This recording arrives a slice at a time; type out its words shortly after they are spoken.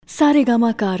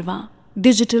सारेगामा कारवां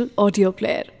digital audio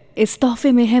player. इस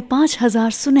तोहफे में है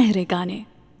 5000 सुनहरे गाने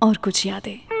और कुछ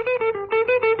यादें।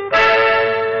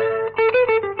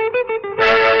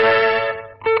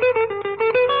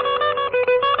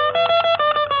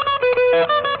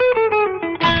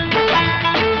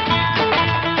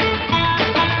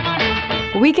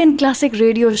 वीकेंड क्लासिक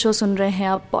रेडियो शो सुन रहे हैं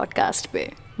आप पॉडकास्ट पे।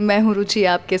 मैं हूँ रुचि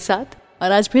आपके साथ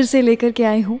और आज फिर से लेकर के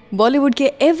आई हूँ बॉलीवुड के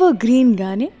एवरग्रीन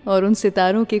गाने और उन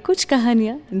सितारों की कुछ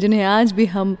कहानियाँ जिन्हें आज भी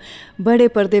हम बड़े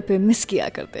पर्दे पे मिस किया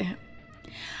करते हैं।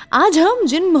 आज हम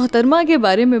जिन मोहतरमा के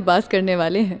बारे में बात करने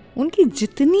वाले हैं उनकी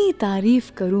जितनी तारीफ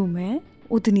करूँ मैं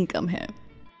उतनी कम है।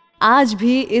 आज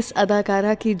भी इस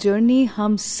अदाकारा की जर्नी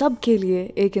हम सब के लिए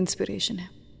एक इंस्पिरेशन है।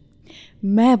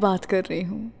 मैं बात कर रही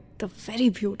हूँ द वेरी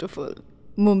ब्यूटिफुल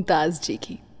मुमताज जी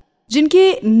की, जिनके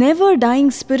नेवर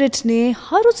डाइंग स्पिरिट ने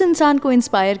हर उस इंसान को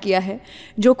इंस्पायर किया है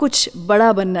जो कुछ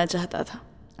बड़ा बनना चाहता था,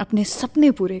 अपने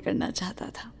सपने पूरे करना चाहता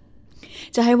था।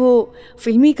 चाहे वो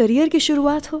फिल्मी करियर की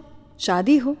शुरुआत हो,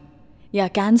 शादी हो या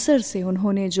कैंसर से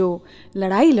उन्होंने जो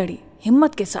लड़ाई लड़ी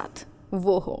हिम्मत के साथ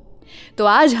वो हो। तो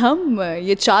आज हम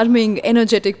ये चार्मिंग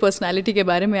एनर्जेटिक पर्सनालिटी के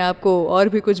बारे में आपको और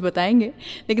भी कुछ बताएंगे,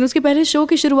 लेकिन उसके पहले शो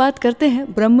की शुरुआत करते हैं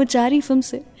ब्रह्मचारी फिल्म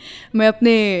से। मैं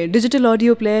अपने डिजिटल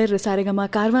ऑडियो प्लेयर सारेगामा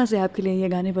कारवां से आपके लिए ये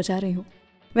गाने बजा रही हूँ।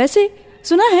 वैसे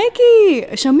सुना है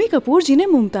कि शम्मी कपूर जी ने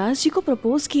मुमताज़ जी को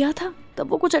प्रपोज किया था, तब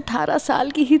वो कुछ 18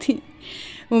 साल की ही थी।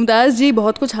 मुमताज़ जी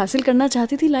बहुत कुछ हासिल करना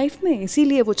चाहती थी लाइफ में,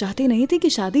 इसीलिए वो चाहती नहीं थी कि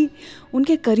शादी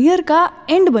उनके करियर का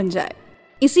एंड बन जाए,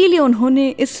 इसीलिए उन्होंने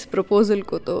इस प्रपोजल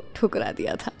को तो ठुकरा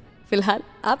दिया था। फिलहाल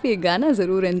आप ये गाना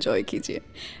ज़रूर एंजॉय कीजिए।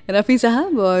 रफ़ी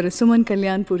साहब और सुमन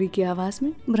कल्याणपुरी की आवाज़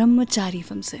में ब्रह्मचारी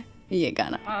फिल्म से ये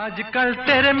गाना। आजकल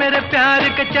तेरे मेरे प्यार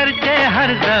के चर्चे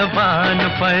हर ज़बान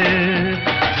पर,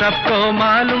 सबको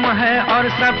मालूम है और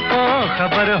सबको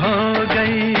खबर हो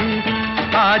गई।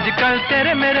 आजकल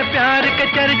तेरे मेरे प्यार के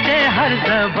चर्चे हर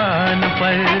ज़बान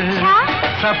पर,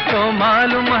 सबको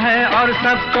मालूम है और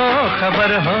सबको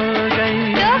खबर हो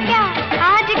गई। तो क्या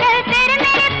आजकल तेरे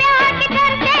मेरे प्यार के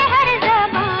चर्चे हर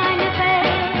ज़बान पर,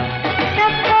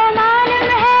 सबको मालूम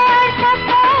है और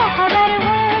सबको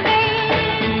खबर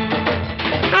हो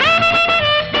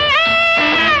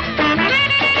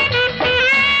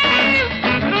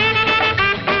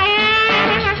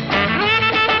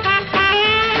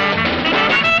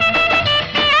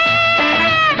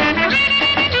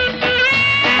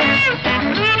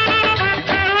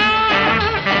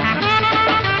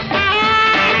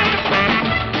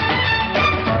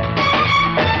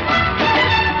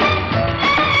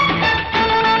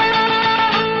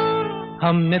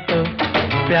हमने तो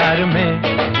प्यार में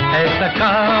ऐसा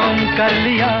काम कर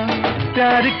लिया,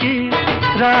 प्यार की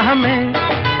राह में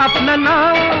अपना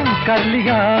नाम कर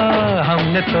लिया।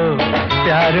 हमने तो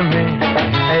प्यार में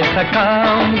ऐसा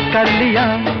काम कर लिया,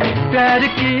 प्यार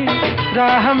की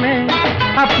राह में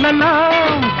अपना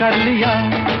नाम कर लिया,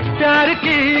 प्यार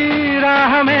की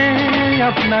राह में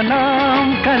अपना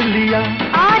नाम कर लिया।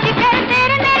 आजकल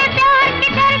तेरे मेरे प्यार के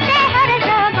चर्चे हर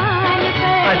ज़बान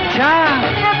पर, अच्छा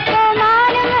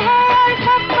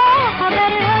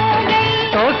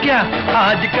क्या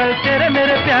आजकल तेरे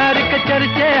मेरे प्यार के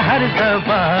चर्चे हर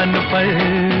ज़बान पर,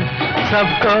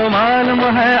 सबको मालूम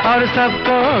है और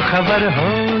सबको खबर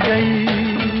हो गई।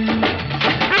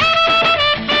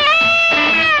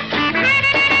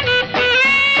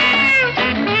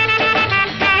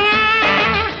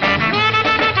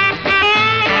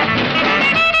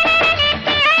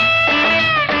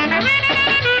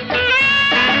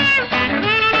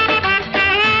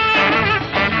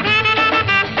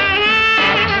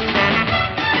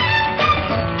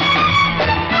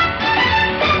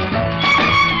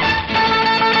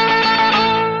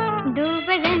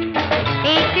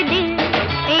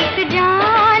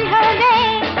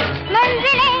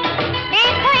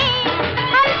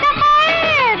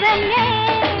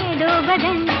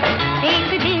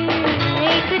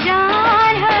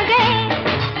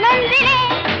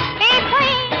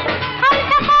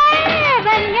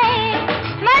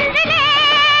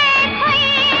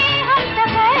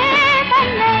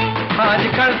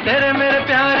 आजकल तेरे मेरे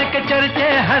प्यार के चर्चे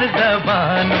हर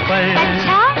ज़बान पर,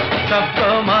 सबको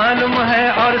मालूम है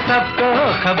और सबको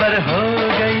खबर हो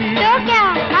गई। तो क्या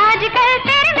आजकल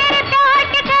तेरे मेरे प्यार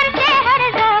के चर्चे हर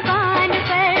ज़बान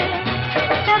पर,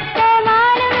 सबको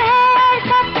मालूम है और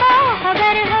सबको खबर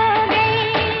हो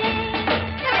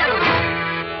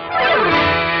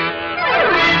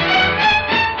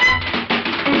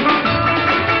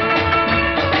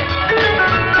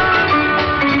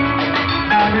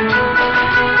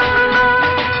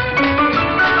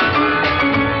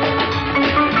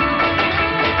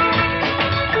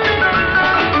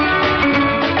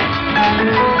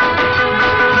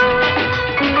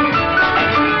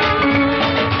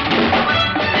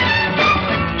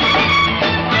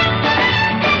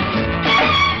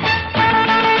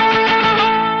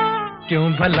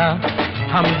भला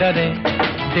हम डरे,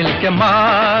 दिल के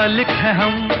मालिक हैं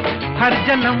हम, हर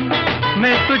जन्म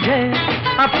मैं तुझे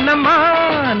अपना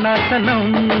माना सनम।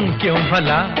 क्यों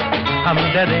भला हम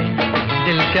डरे,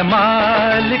 दिल के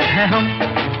मालिक हैं हम,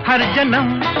 हर जन्म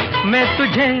मैं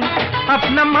तुझे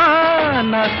अपना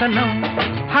माना सनम,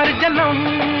 हर जन्म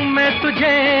मैं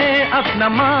तुझे अपना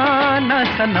माना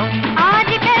सनम।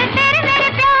 आजकल तेरे मेरे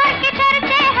प्यार की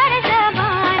चर्चे हर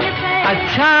ज़बान पर,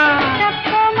 अच्छा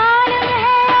सबको मालूम है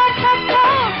और सबको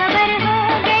खबर हो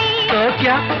गई। तो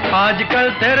क्या आजकल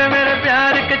तेरे मेरे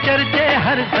प्यार के चर्चे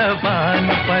हर ज़बान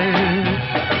पर,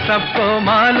 सबको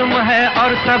मालूम है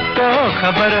और सबको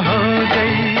खबर हो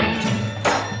गई।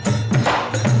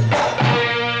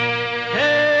 हे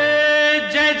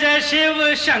जय जय शिव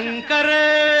शंकर,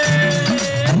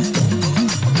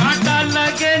 कांटा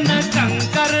लगे न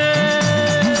कंकर।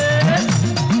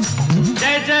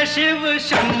 जय जय शिव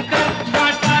शंकर,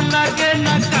 कांटा लगे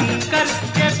न कंकर,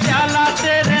 के प्याला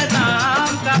तेरे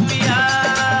नाम का पिया।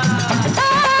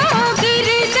 गिर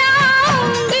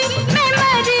जाऊंगी मैं,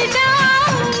 मर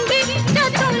जाऊंगी, जो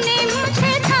तुमने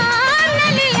मुझे थाम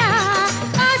लिया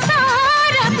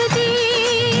आसार दी।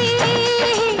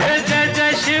 जय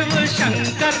जय शिव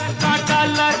शंकर, कांटा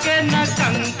लगे न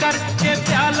कंकर, के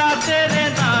प्याला तेरे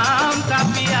नाम का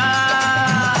पिया।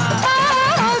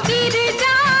 गिर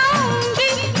जाऊंगी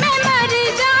मैं, मर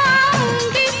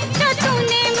जाऊंगी, जो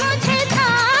तूने मुझे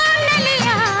थाम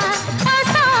लिया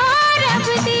आसार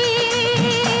दी।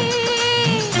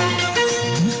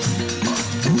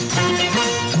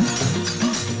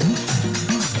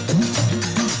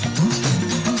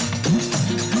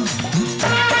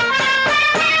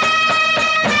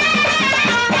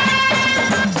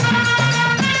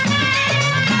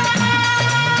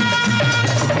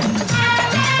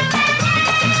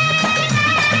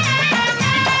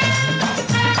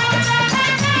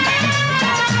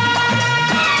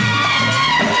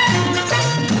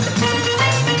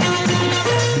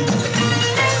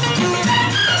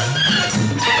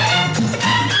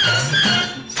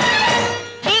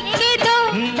 एक के दो,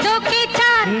 दो के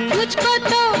चार, मुझको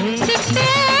तो दिखते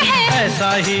हैं।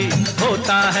 ऐसा ही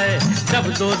होता है जब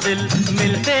दो दिल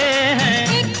मिलते हैं।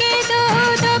 एक के दो,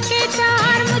 दो के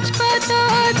चार, मुझको तो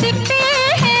दिखते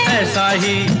हैं। ऐसा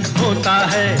ही होता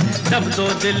है जब दो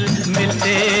दिल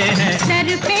मिलते हैं।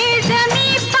 सर पे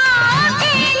जमीन, पाँव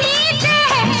के नीचे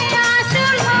है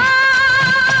आसमां।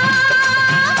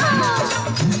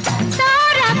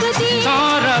 सौरभ दी,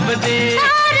 सौरभ दे,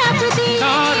 सौरभ दी।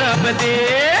 सौरभ दे।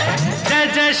 जय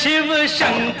जय शिव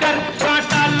शंकर,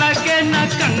 कांटा लगे न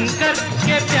कंकर,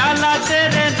 के प्याला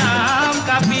तेरे नाम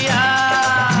का पिया।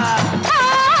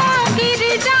 गिर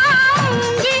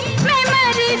जाऊंगी मैं,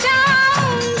 मर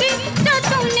जाऊंगी, जो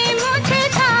तुमने मुझे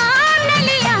थाम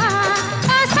लिया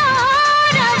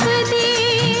सौरभ दी।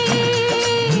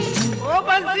 ओ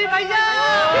बंसी भैया,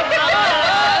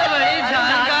 बड़ी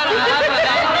जानकार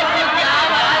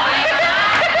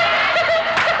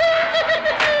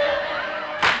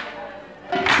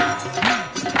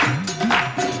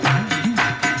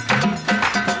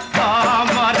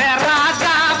मोरे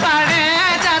राजा बड़े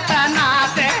जतना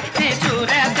से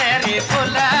चूरे तेरी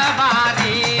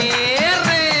फुलवारी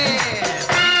रे।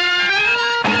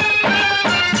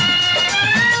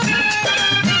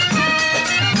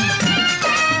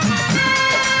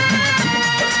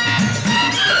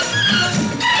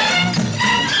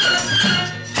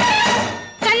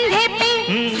 कंधे पे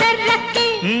सर रख के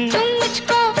तुम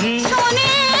मुझको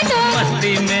सोने दो।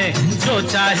 मस्ती में जो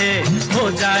चाहे हो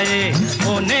जाए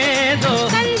होने दो।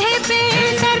 कंधे पे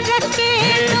सर रख के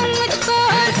तुम मुझको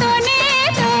सोने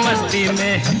दो। मस्ती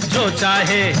में जो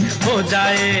चाहे हो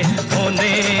जाए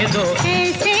होने दो।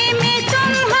 ऐसे में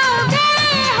तुम हो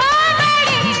गए हो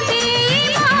बड़े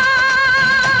दीवान।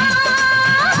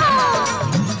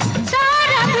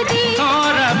 सौरभ दी,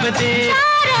 सौरभ दे,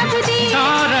 सौरभ दी।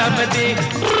 सौरभ दे।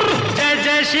 जय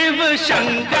जय शिव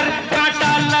शंकर,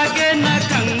 कांटा लगे न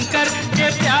कंकर, के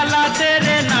प्याला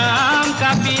तेरे नाम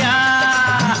का पिया।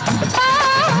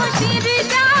 गिर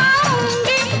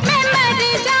जाऊंगी मैं, मर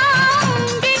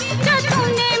जाऊंगी, जो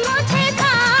तूने मुझे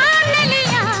थाम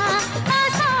लिया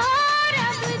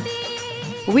सौरभ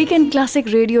दी। वीकेंड क्लासिक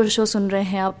रेडियो शो सुन रहे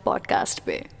हैं आप पॉडकास्ट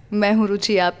पे। मैं हूँ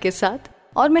रुचि आपके साथ,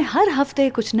 और मैं हर हफ्ते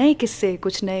कुछ नए किस्से,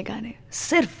 कुछ नए गाने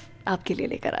सिर्फ आपके लिए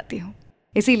लेकर आती हूँ।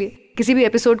 इसीलिए किसी भी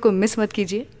एपिसोड को मिस मत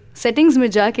कीजिए। सेटिंग्स में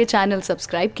जाके चैनल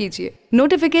सब्सक्राइब कीजिए,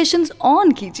 नोटिफिकेशंस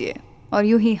ऑन कीजिए, और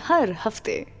यूं ही हर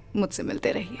हफ्ते मुझसे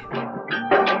मिलते रहिए।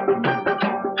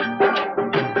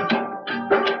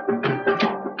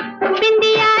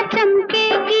 बिंदिया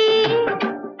चमकेगी,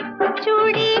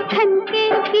 चूड़ी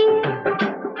खनकेगी,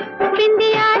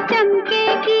 बिंदिया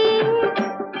चमकेगी,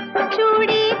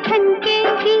 चूड़ी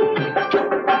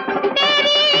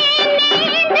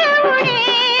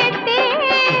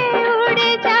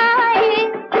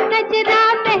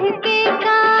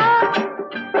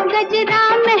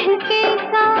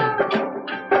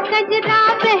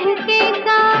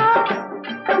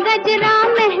क्या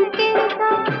महकेगा,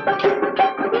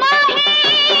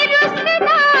 माही रुस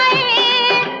जाए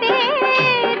ते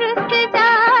रुस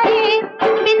जाए,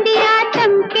 बिंदिया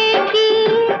चमकेगी,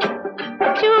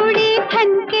 चूड़ी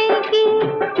खनकेगी।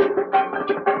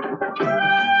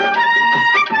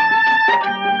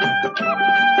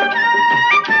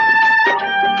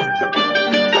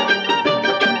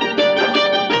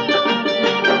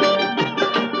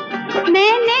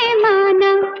 मैंने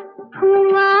माना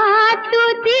हुआ तू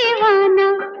दीवाना,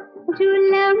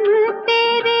 जुल्म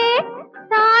तेरे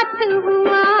साथ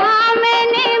हुआ।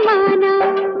 मैंने माना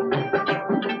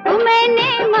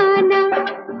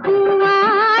हुआ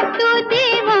तू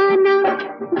दीवाना,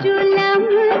 जुल्म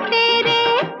तेरे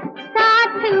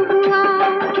साथ हुआ।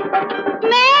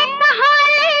 मैं कहाँ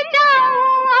ले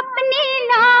जाऊं अपनी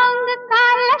नांग का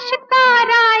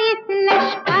लश्कारा, इस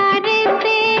लश्कारे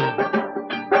से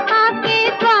आके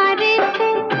द्वारे से,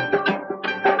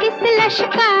 इस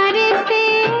लश्कारे से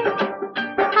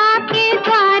आके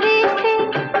द्वारे से।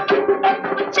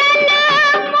 चल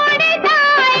मुड़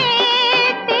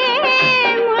जाए ते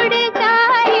मुड़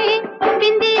जाए,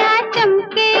 बिंदिया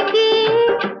चमकेगी,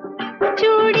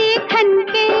 चूड़ी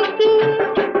खनकेगी।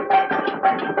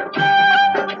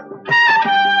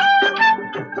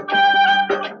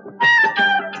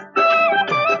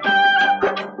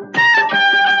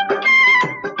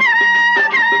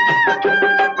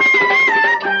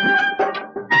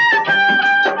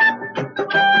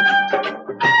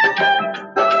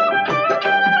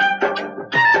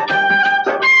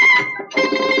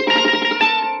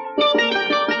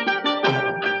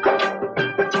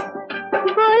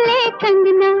 बोले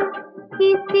कंगना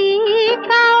किसी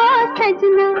का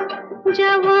सजना,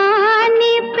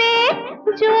 जवानी पे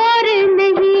जोर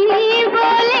नहीं।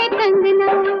 बोले कंगना,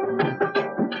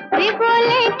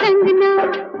 बोले कंगना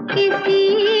किसी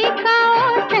का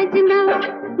सजना,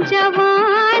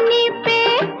 जवानी पे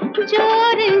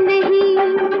जोर नहीं।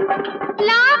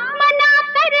 लाख मना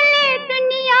कर ले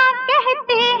दुनिया,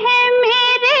 कहते हैं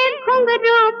मेरे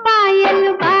घुंघरू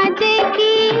पायल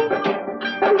बाजेगी,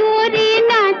 गोरी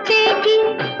नाचेगी,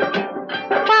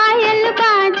 पायल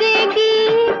बाजेगी,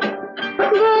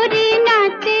 गोरी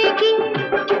नाचेगी।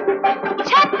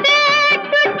 छत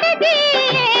टूट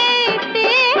दिए ते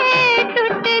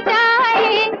टूट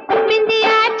जाए,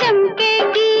 बिंदिया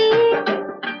चमकेगी,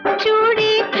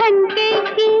 चूड़ी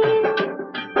खनकेगी।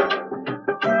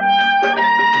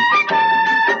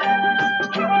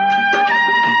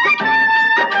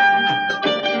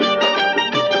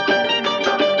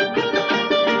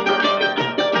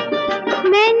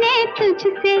 मैंने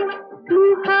तुझसे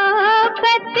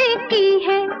मोहब्बत की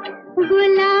है,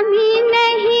 गुलामी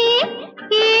नहीं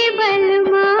केवल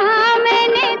माँ।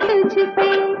 मैंने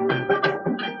तुझसे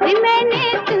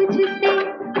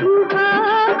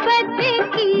मोहब्बत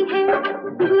की है,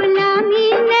 गुलामी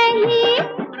नहीं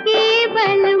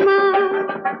केवल माँ।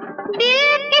 दिल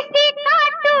किसी का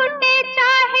टूटे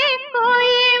चाहे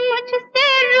कोई मुझसे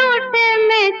रूठे,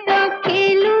 मैं तो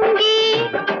खेलूंगी,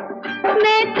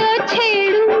 मैं तो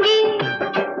छेड़ूंगी,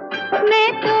 मैं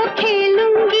तो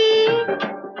खेलूंगी,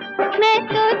 मैं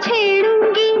तो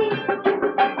छेड़ूंगी।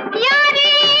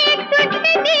 यारी टूट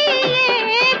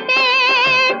दिए ते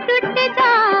टूट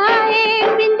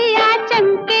जाए, बिंदिया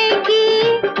चमकेगी,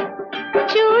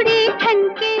 चूड़ी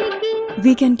खनकेगी।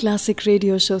 वीकेंड क्लासिक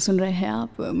रेडियो शो सुन रहे हैं आप,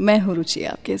 मैं हूँ रुचि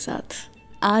आपके साथ।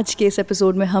 आज के इस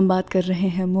एपिसोड में हम बात कर रहे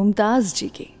हैं मुमताज़ जी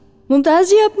की। मुमताज़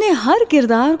जी अपने हर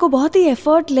किरदार को बहुत ही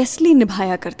एफर्टलेसली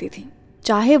निभाया करती थी,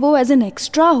 चाहे वो एज एन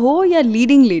एक्स्ट्रा हो या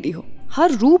लीडिंग लेडी हो,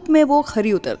 हर रूप में वो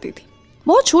खरी उतरती थी।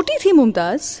 बहुत छोटी थी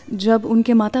मुमताज़ जब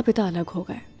उनके माता पिता अलग हो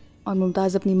गए और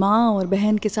मुमताज़ अपनी माँ और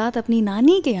बहन के साथ अपनी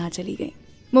नानी के यहाँ चली गई।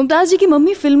 मुमताज़ जी की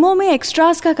मम्मी फिल्मों में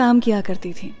एक्स्ट्रास का काम किया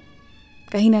करती थी।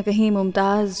 कहीं ना कहीं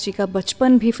मुमताज़ जी का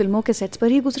बचपन भी फिल्मों के सेट्स पर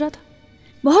ही गुजरा था।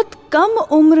 बहुत कम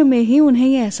उम्र में ही उन्हें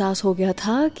ये एहसास हो गया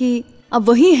था कि अब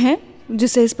वही हैं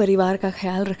जिसे इस परिवार का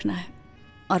ख्याल रखना है।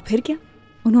 और फिर क्या,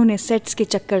 उन्होंने सेट्स के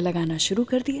चक्कर लगाना शुरू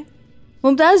कर दिए।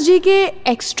 मुमताज़ जी के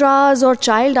एक्स्ट्रास और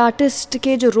चाइल्ड आर्टिस्ट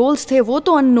के जो रोल्स थे वो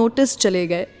तो अननोटिस्ड चले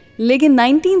गए, लेकिन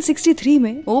 1963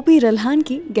 में ओ.पी. रल्हान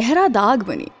की गहरा दाग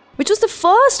बनी, which was the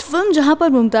first film जहां पर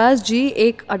मुमताज़ जी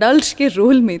एक अडल्ट के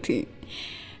रोल में थी।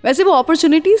 वैसे वो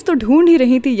अपॉर्चुनिटीज़ तो ढूंढ ही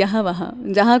रही थी यहाँ वहाँ,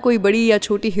 जहाँ कोई बड़ी या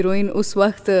छोटी हीरोइन उस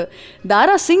वक्त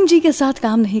दारा सिंह जी के साथ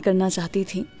काम नहीं करना चाहती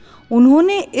थी।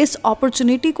 उन्होंने इस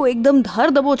अपॉर्चुनिटी को एकदम धर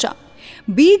दबोचा।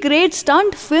 B grade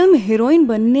stunt film heroine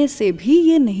बनने से भी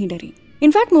ये नहीं डरी।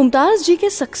 इनफैक्ट मुमताज़ जी के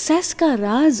सक्सेस का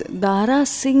राज दारा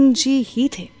सिंह जी ही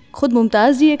थे। खुद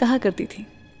मुमताज़ जी ये कहा करती थी।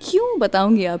 क्यों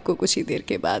बताऊंगी आपको कुछ ही देर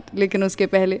के बाद, लेकिन उसके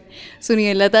पहले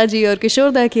सुनिए लता जी और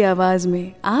किशोर दा की आवाज़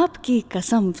में आपकी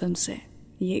कसम फिल्म से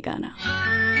ये गाना।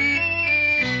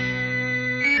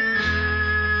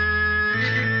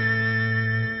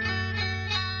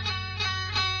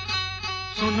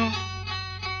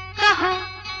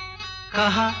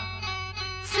 कहा?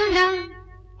 सुना।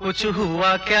 कुछ हुआ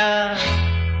क्या?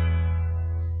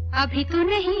 अभी तो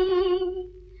नहीं,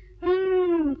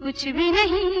 कुछ भी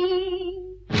नहीं।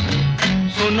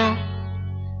 सुनो।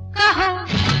 कहो।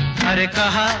 अरे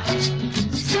कहा।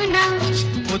 सुना।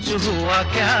 कुछ हुआ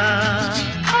क्या?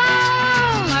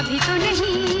 अभी तो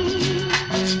नहीं,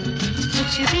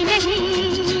 कुछ भी नहीं।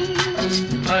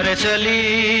 अरे चली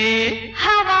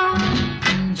हवा,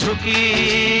 झुकी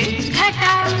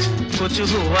घटा, कुछ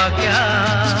हुआ क्या?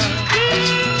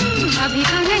 अभी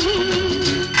तो नहीं,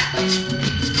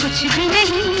 कुछ भी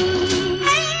नहीं।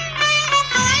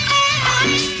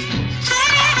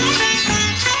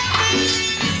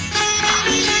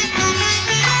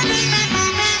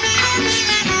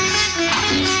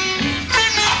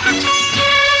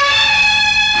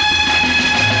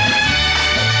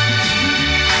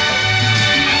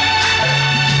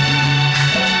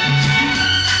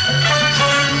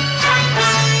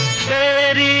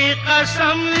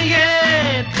 कसम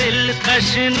ये दिलकश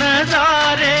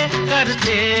नजारे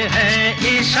करते हैं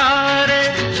इशारे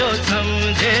जो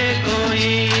समझे कोई।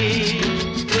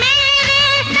 मेरे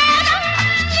सनम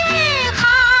ये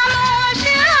खामोश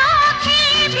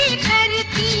आँखें भी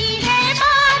करती है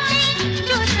बातें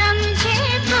जो समझे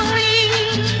कोई।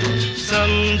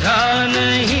 समझा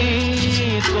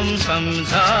नहीं तुम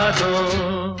समझा दो।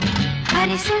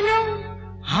 अरे सुनो।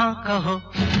 हाँ कहो।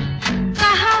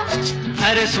 कहा।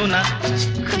 अरे सुना।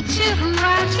 कुछ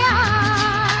हुआ क्या?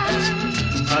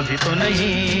 अभी तो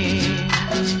नहीं,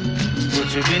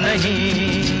 कुछ भी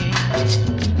नहीं।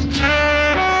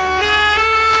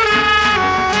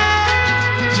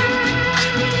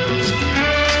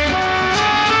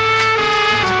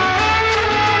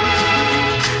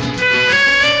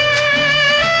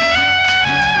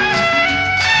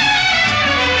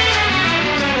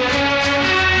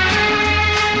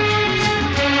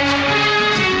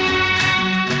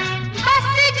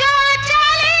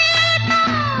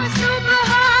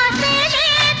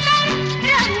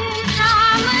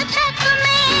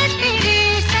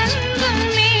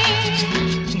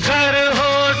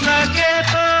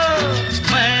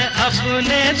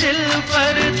 दिल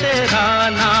पर तेरा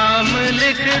नाम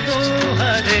लिख दूं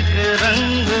हर एक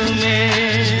रंग में।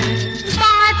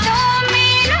 बातों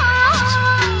में ना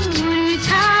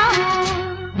उलझाओ।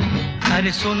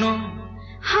 अरे सुनो।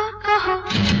 हाँ कहो।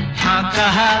 हाँ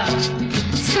कहा।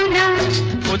 सुना।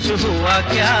 कुछ हुआ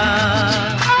क्या?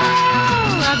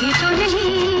 अभी तो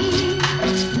नहीं,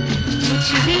 कुछ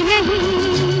भी नहीं।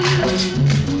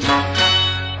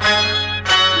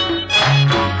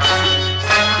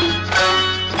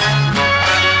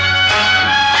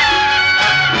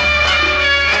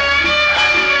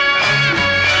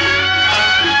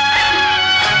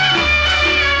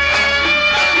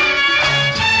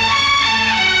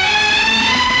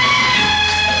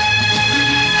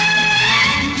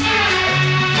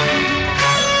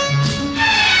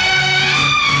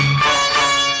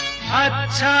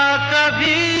 अच्छा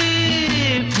कभी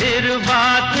फिर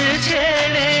बात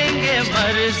छेड़ेंगे,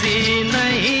 मर्जी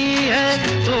नहीं है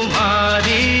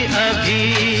तुम्हारी अभी।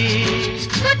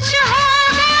 कुछ हो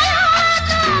गया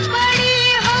तो बड़ी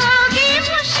होगी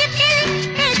मुश्किल,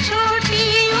 है छोटी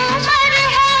उम्र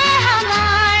है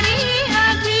हमारी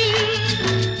अभी।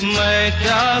 मैं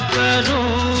क्या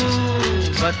करूं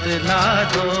बतला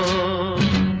दो।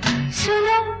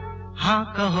 सुनो। हाँ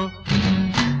कहो।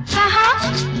 कहा।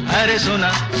 अरे सुना।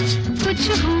 कुछ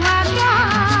हुआ क्या?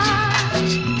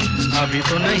 अभी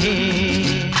तो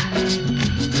नहीं,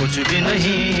 कुछ भी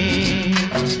नहीं।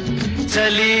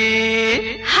 चली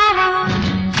हवा,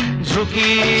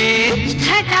 झुकी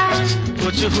घटा,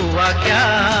 कुछ हुआ क्या?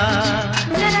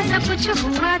 जरा सा कुछ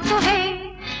हुआ तो है।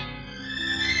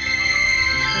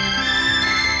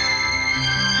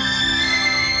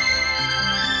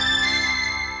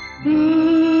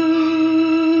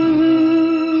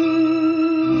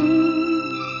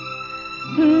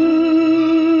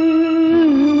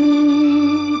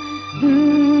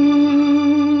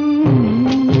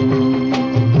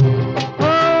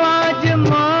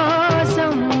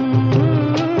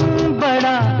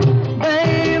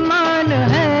 बेईमान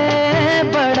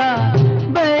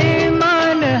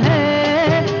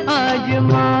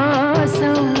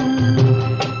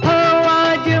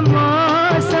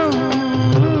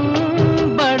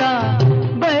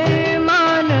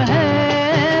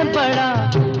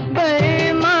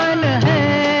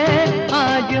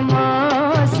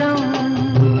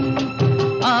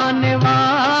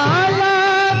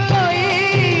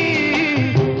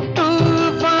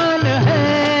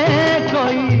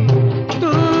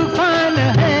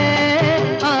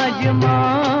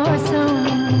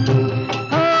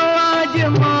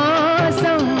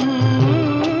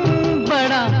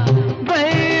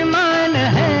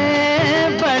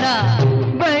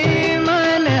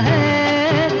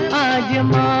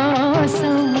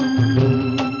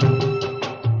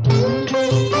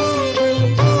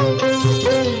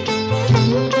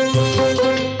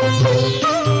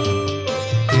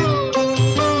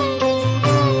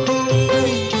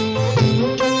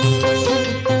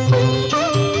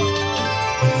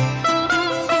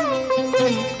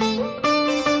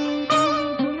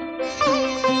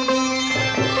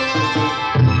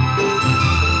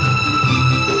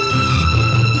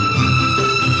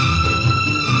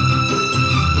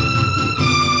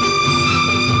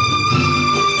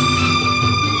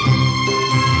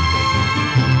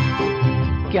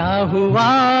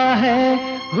हुआ है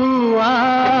हुआ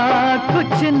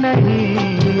कुछ नहीं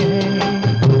है,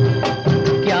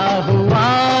 क्या हुआ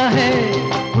है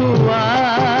हुआ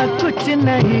कुछ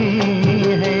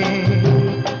नहीं है,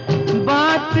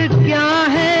 बात क्या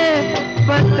है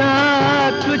पता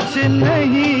कुछ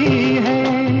नहीं है,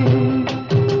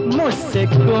 मुझसे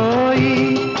कोई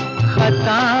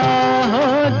खता हो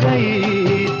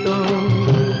गई तो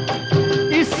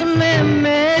इसमें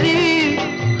मेरी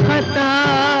खता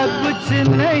कुछ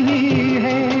नहीं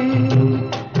है,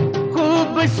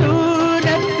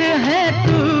 खूबसूरत है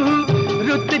तू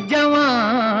रुत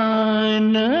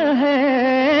जवान है,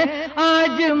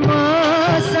 आज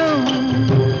मौसम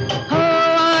हो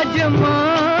आज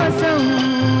मौसम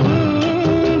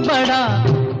बड़ा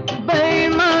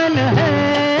बेईमान है,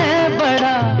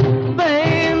 बड़ा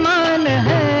बेईमान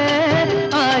है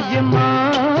आज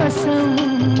मौसम।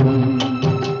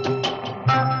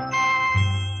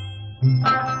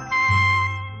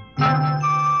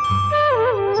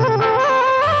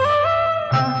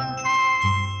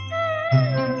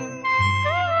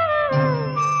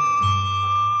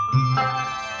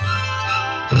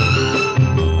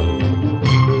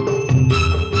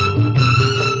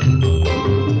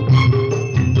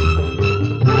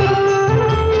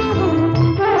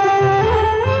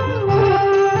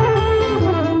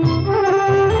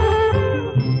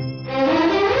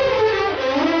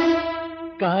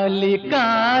 काली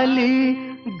काली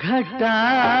घटा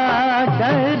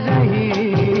डर रही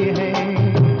है,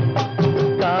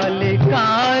 काली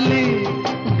काली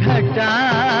घटा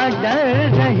डर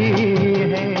रही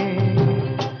है,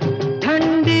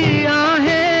 ठंडी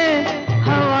आहें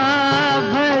हवा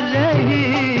भर रही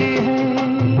है,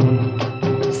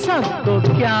 सबको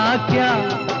क्या क्या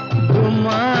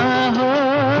गुमा हो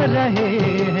रहे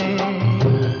हैं,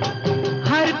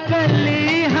 हर कली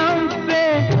हम पे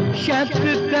शक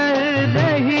कर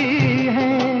रही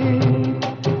है,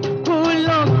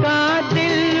 फूलों का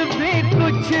दिल भी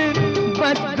कुछ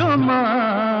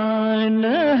बदगुमान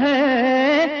है,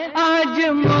 आज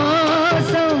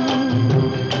मौसम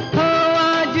हो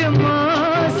आज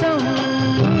मौसम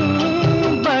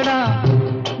बड़ा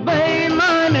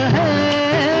बेईमान है,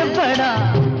 बड़ा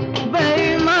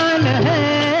बेईमान है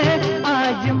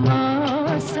आज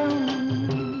मौसम।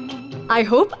 आई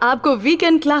होप आपको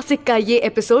वीकेंड क्लासिक का ये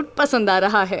एपिसोड पसंद आ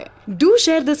रहा है। Do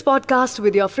share this podcast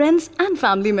with your friends and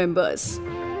family members.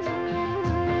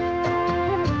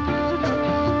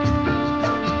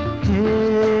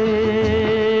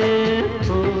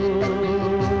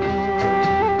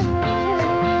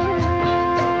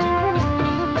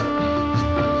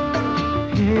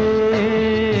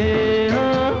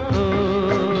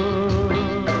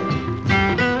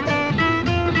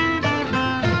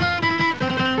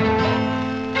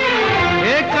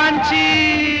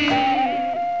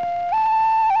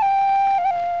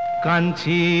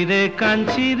 Kanchi रे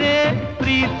कांची रे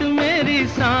प्रीत मेरी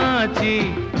सांची,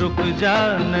 रुक जा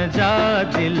न जा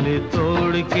दिल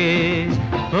तोड़ के,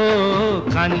 हो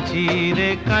कांची रे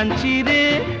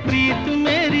प्रीत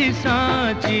मेरी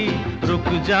सांची, रुक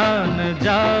जा न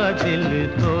जा दिल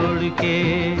तोड़ के,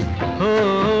 हो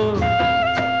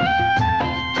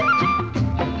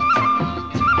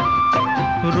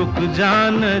रुक जा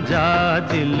न जा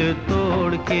दिल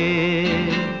तोड़ के।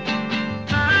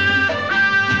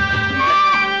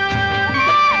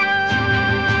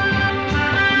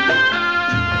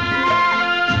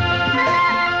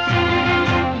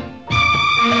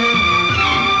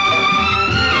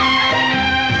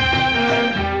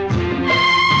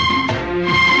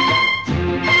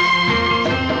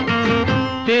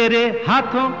 तेरे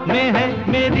हाथों में है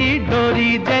मेरी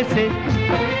डोरी जैसे,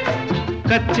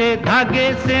 कच्चे धागे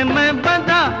से मैं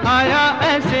बंधा आया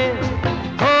ऐसे,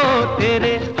 हो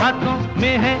तेरे हाथों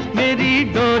में है मेरी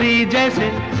डोरी जैसे,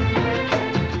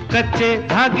 कच्चे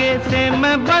धागे से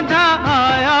मैं बंधा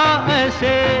आया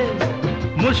ऐसे,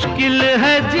 मुश्किल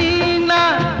है जीना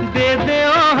दे दे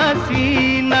ओ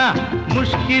हसीना,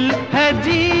 मुश्किल है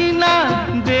जीना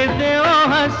दे दे ओ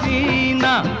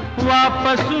हसीना,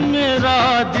 वापस मेरा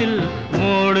दिल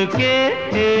मोड़ के,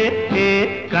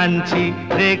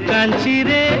 कांची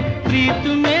रे प्रीत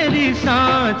मेरी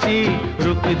सांची,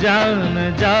 रुक जा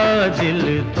न जा दिल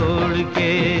तोड़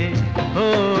के, हो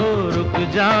रुक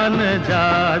जा न जा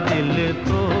दिल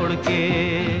तोड़ के।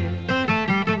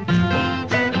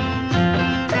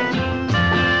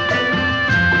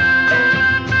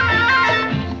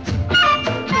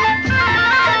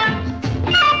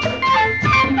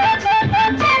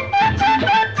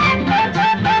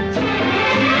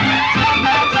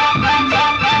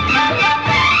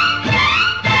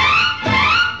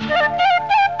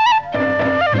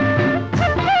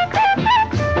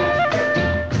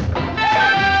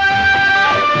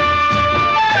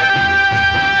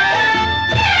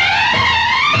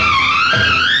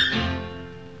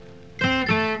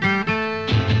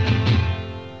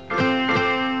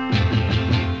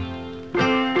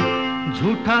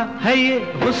 ये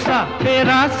गुस्सा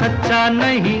तेरा सच्चा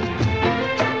नहीं,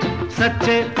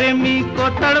 सच्चे प्रेमी को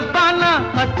तड़पाना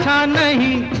अच्छा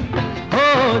नहीं। हो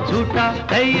झूठा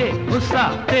है ये गुस्सा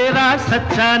तेरा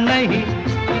सच्चा नहीं,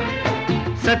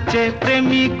 सच्चे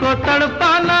प्रेमी को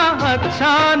तड़पाना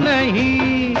अच्छा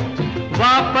नहीं।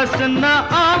 वापस न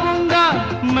आऊंगा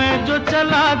मैं जो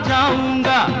चला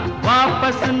जाऊंगा,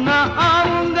 वापस न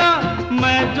आऊंगा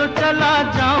मैं जो चला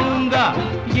जाऊंगा,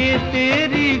 ये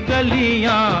तेरी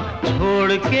गलियां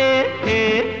छोड़ के।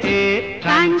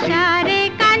 कांचा रे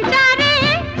कांचा रे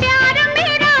प्यार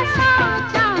मेरा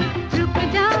साचा, रुक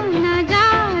जा न जा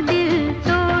दिल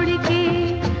तोड़ के।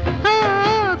 हो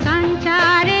कांचा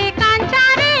रे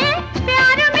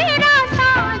प्यार मेरा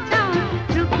साचा,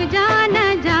 रुक जा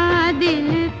न जा दिल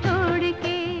तोड़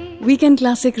के। वीकेंड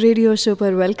क्लासिक रेडियो शो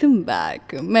पर वेलकम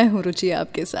बैक। मैं हूँ रुचि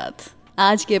आपके साथ।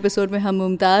 आज के एपिसोड में हम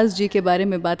मुमताज़ जी के बारे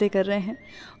में बातें कर रहे हैं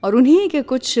और उन्हीं के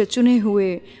कुछ चुने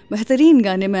हुए बेहतरीन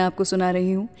गाने मैं आपको सुना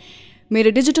रही हूँ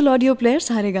मेरे डिजिटल ऑडियो प्लेयर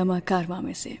सारेगामा कारवा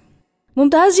में से।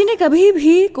 मुमताज़ जी ने कभी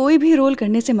भी कोई भी रोल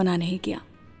करने से मना नहीं किया,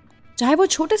 चाहे वो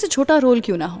छोटे से छोटा रोल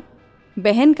क्यों ना हो,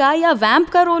 बहन का या वैम्प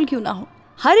का रोल क्यों ना हो,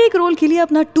 हर एक रोल के लिए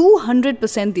अपना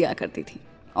 200% दिया करती थी।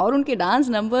 और उनके डांस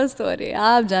नंबर्स तो अरे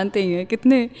आप जानते ही हैं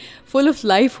कितने फुल ऑफ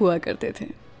लाइफ हुआ करते थे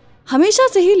हमेशा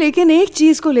से ही। लेकिन एक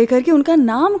चीज़ को लेकर के उनका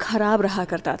नाम खराब रहा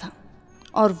करता था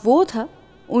और वो था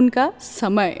उनका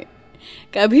समय।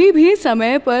 कभी भी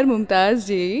समय पर मुमताज़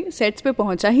जी सेट्स पे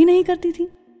पहुंचा ही नहीं करती थी।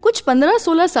 कुछ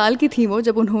 15-16 साल की थी वो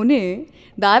जब उन्होंने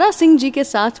दारा सिंह जी के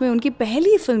साथ में उनकी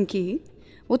पहली फिल्म की,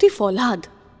 वो थी Faulad.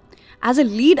 As a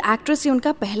lead actress ये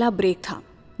उनका पहला ब्रेक था।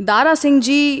 दारा सिंह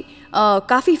जी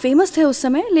काफ़ी फेमस थे उस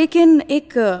समय, लेकिन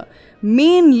एक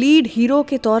मेन लीड हीरो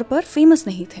के तौर पर फेमस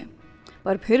नहीं थे।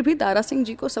 पर फिर भी दारा सिंह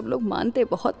जी को सब लोग मानते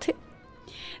बहुत थे।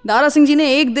 दारा सिंह जी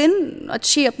ने एक दिन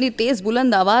अच्छी अपनी तेज़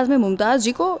बुलंद आवाज़ में मुमताज़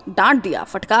जी को डांट दिया,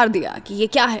 फटकार दिया कि ये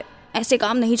क्या है, ऐसे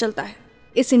काम नहीं चलता है।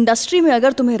 इस इंडस्ट्री में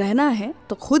अगर तुम्हें रहना है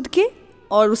तो खुद के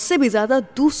और उससे भी ज़्यादा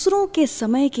दूसरों के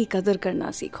समय की कदर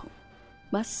करना सीखो।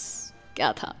 बस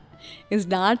क्या था, इस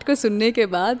डांट को सुनने के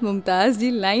बाद मुमताज़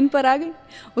जी लाइन पर आ गई।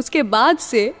 उसके बाद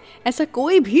से ऐसा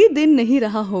कोई भी दिन नहीं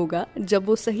रहा होगा जब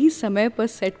वो सही समय पर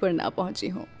सेट पर ना पहुंची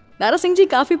हो। दारा सिंह जी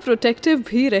काफ़ी प्रोटेक्टिव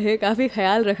भी रहे, काफ़ी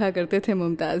ख्याल रखा करते थे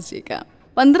मुमताज़ जी का।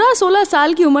 15-16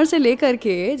 साल की उम्र से लेकर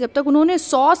के जब तक उन्होंने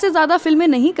 100 से ज़्यादा फिल्में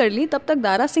नहीं कर ली, तब तक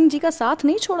दारा सिंह जी का साथ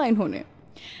नहीं छोड़ा इन्होंने।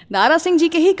 दारा सिंह जी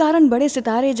के ही कारण बड़े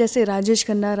सितारे जैसे राजेश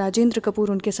खन्ना, राजेंद्र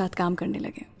कपूर उनके साथ काम करने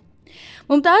लगे।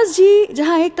 मुमताज़ जी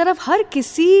जहाँ एक तरफ हर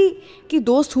किसी की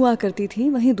दोस्त हुआ करती थी,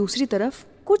 वहीं दूसरी तरफ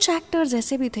कुछ एक्टर्स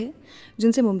ऐसे भी थे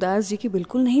जिनसे मुमताज़ जी की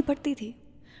बिल्कुल नहीं पटती थी।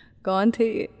 कौन थे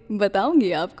ये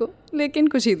बताऊंगी आपको, लेकिन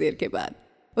कुछ ही देर के बाद।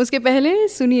 उसके पहले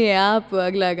सुनिए आप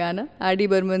अगला गाना। RD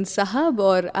बर्मन साहब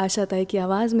और आशा ताई की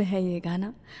आवाज़ में है ये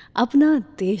गाना, अपना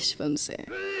देश फिल्म से।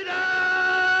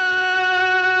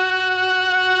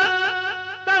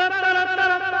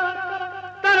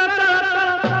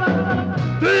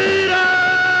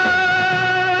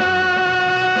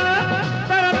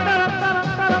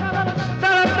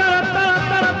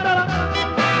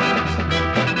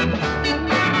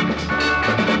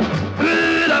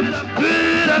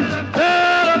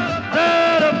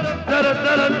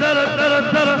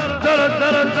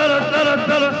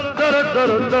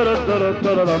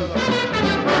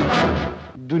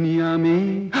 दुनिया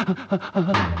में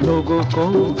लोगों को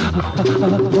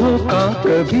धोखा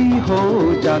कभी हो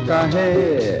जाता है,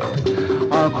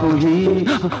 आंखों में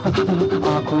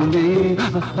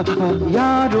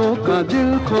यारों का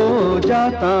दिल खो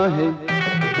जाता है।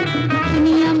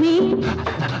 दुनिया में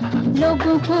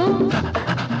लोगों को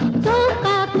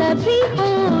धोखा कभी हो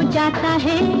जाता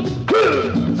है,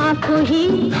 आंखों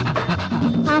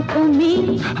में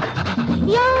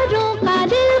यारों का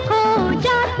दिल खो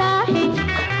जाता है।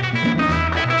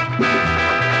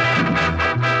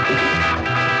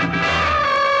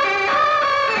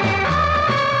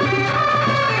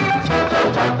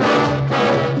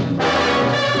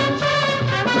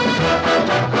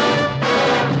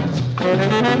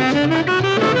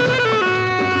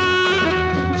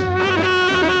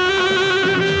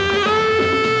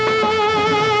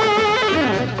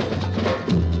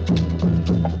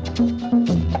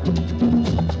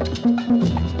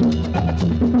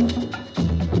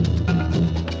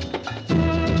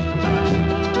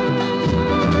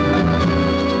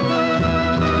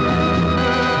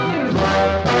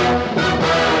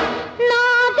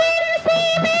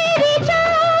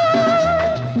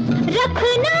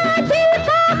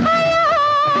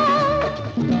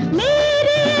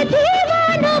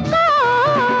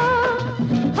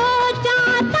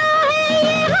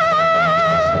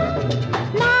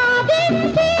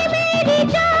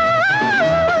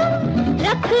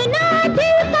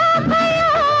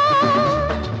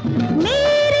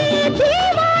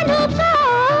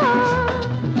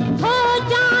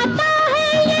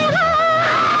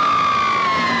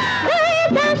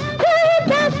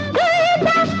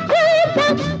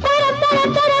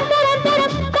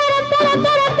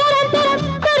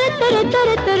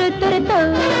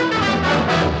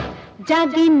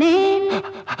 जागी नैन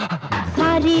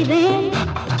सारी रैन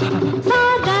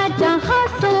सारा जहां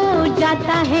सो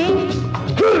जाता है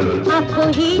आंखों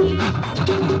ही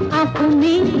आंखों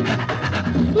में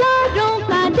यारों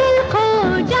का दिल खो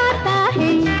जाता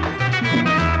है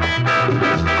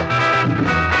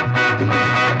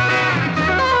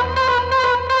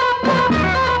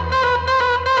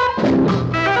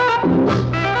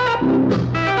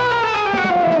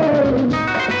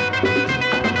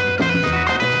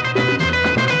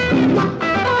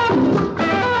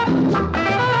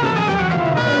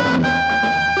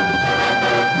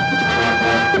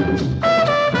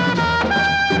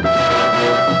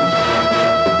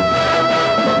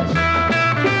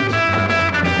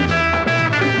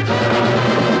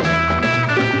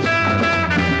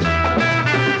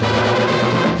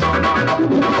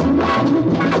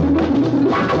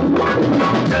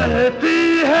कहती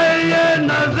है ये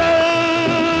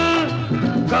नजर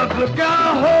कब क्या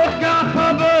हो क्या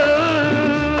खबर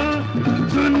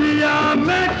दुनिया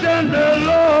में चंद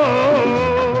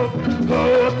लोग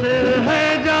होते हैं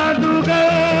जादूगर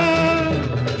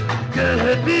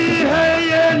कहती है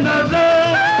ये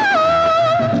नजर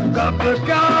कब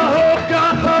क्या हो क्या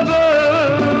खबर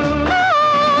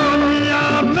दुनिया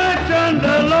में चंद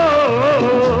लोग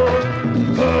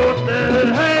होते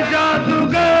हैं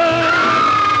जादूगर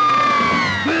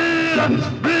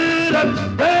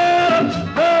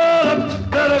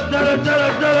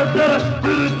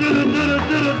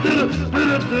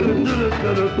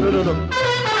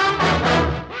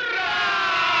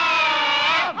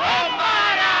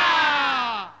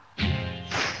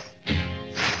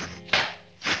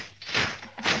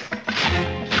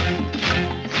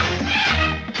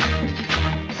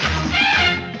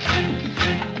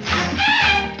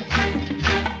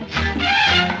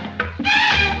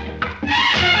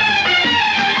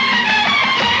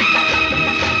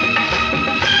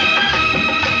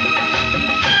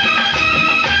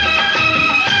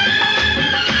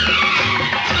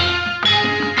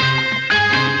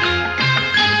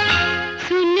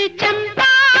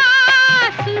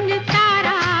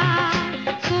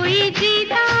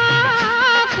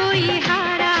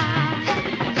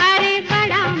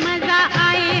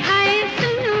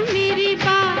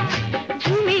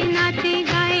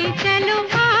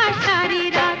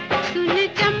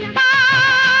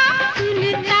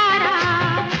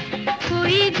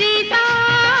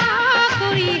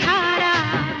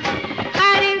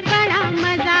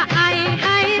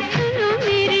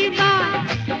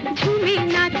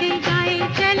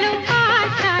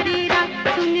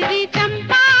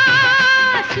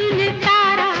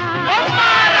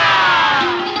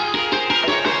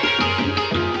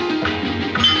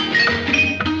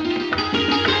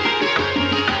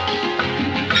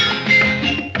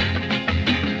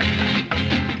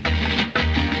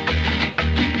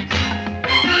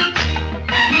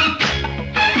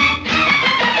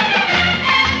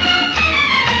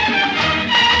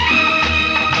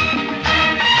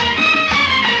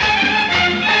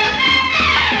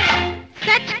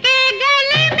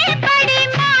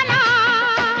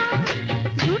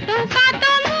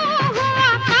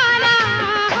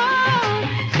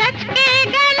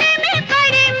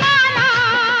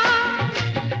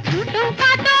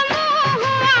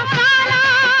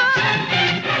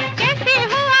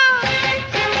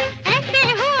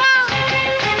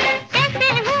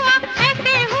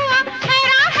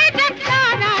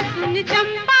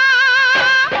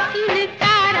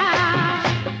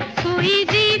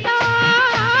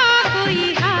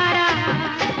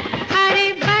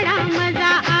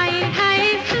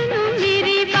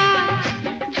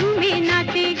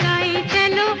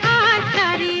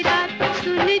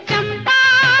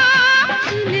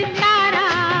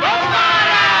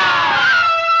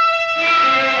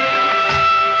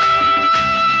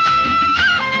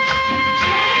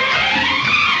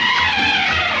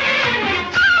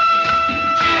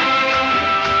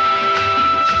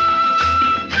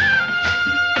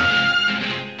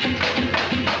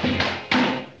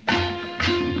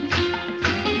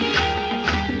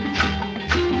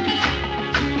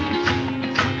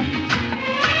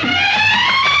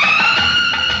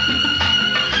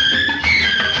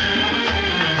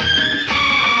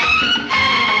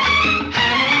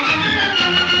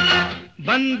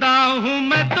बंदा हूँ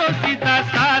मैं तो सीधा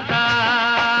सादा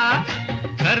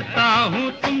करता हूँ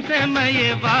तुमसे मैं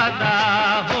ये वादा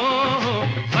हो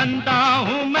बंदा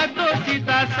हूँ मैं तो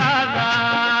सीधा सादा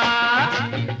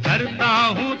करता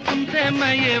हूँ तुमसे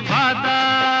मैं ये वादा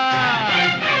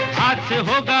आज से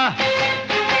होगा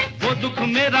वो दुख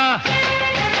मेरा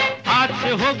आज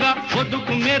से होगा वो दुख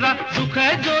मेरा दुख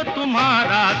है जो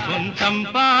तुम्हारा सुन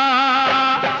चंपा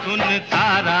सुन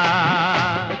तारा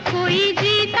कोई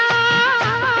जीता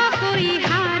कोई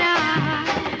हारा।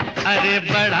 अरे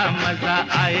बड़ा मजा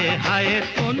आए हाय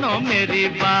सुनो मेरी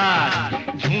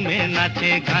बात, झूमे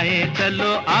नाचे गाए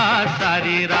चलो आ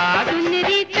सारी रात। सुन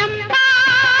रे चंपा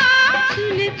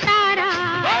सुन तारा।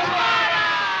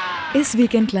 इस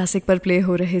वीकेंड क्लासिक पर प्ले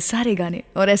हो रहे सारे गाने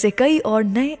और ऐसे कई और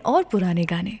नए और पुराने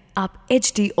गाने आप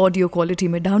HD ऑडियो क्वालिटी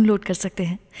में डाउनलोड कर सकते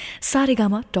हैं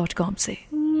saregama.com से।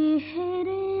 ये है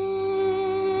रेशमी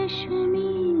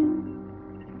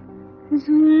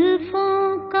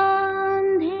जुल्फों का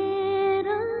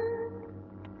अंधेरा,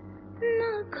 न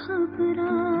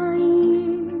घबराइए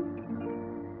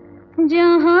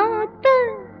जहाँ तक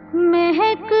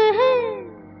महक है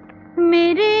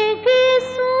मेरे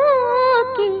केसों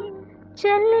की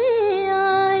चले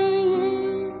आइए।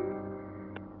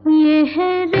 ये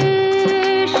है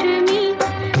रेशमी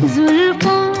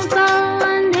जुल्फों का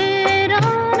अंधेरा,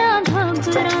 न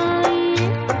घबराइए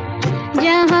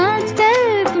जहाँ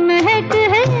तक महक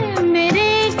है मेरे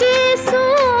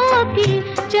केसों की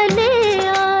चले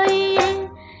आइए।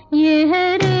 ये है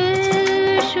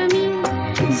रेशमी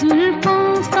जुल्फों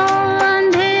का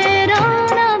अंधेरा,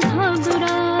 न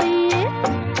घबराइए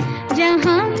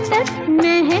जहाँ तक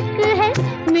महक है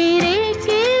मेरे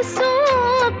केसों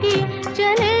की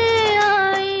चले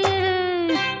आइए।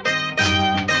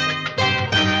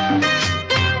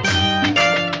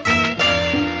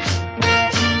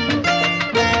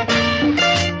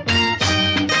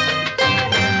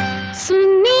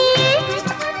 सुनिए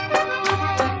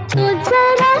तो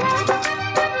जरा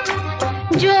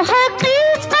जो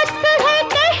हकीकत है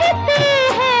कहते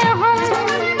हैं हम,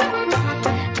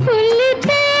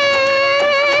 खुलते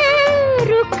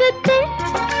रुकते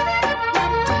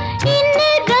इन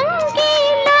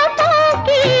रंगीलाओं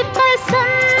की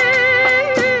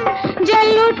पसंद,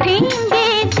 जल उठेंगे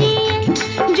दिए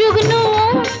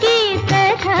जुगनुओं की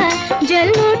तरह, जल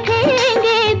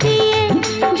उठेंगे दिए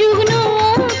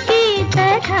जुगनुओं की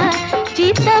तरह,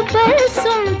 चिता पर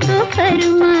सुन तो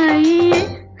फरमाइए।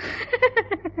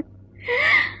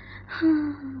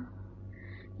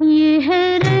 ये है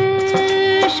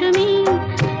रेशमी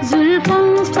जुल्फों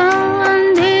का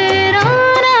अंधेरा,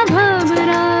 न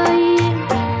घबराइए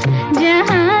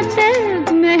जहाँ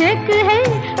तक महक है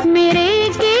मेरे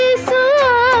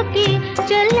केसों की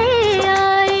चले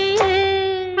आइए।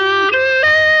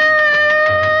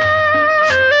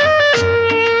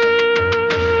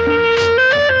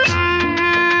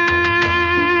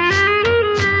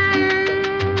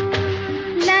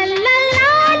 ला ला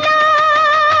ला ला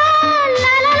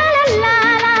ला ला ला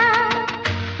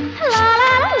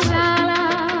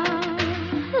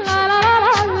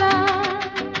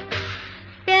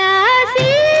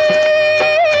प्यासी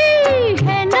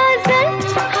है नजर,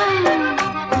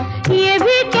 ये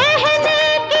भी कहने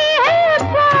की है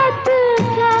बात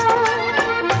क्या,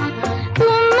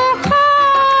 तुम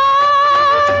खाब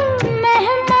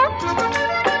मेहमान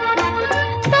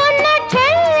तो न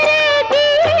ठहरेगी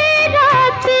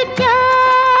रात क्या,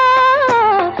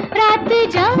 रात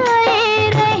जाए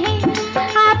रहे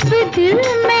आप दिल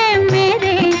में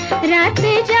मेरे, रात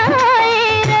जाए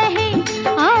रहे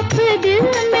आप दिल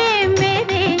में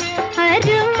मेरे,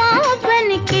 अरमां बन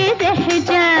के रह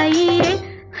जाइए।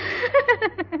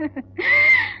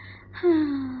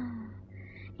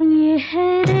 ये है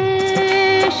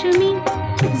रेशमी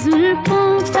जुल्फों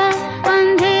का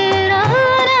अंधेरा,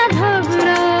 न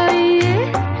घबराइए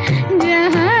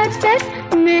जहाँ तक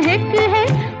महक है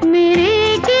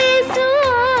मेरे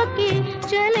केसों की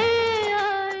चले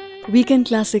आइए। वीकेंड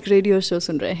क्लासिक रेडियो शो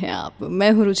सुन रहे हैं आप,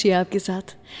 मैं हूँ रुचि आपके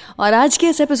साथ। और आज के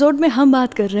इस एपिसोड में हम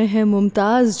बात कर रहे हैं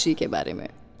मुमताज़ जी के बारे में।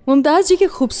 मुमताज़ जी की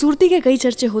खूबसूरती के कई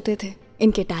चर्चे होते थे,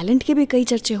 इनके टैलेंट के भी कई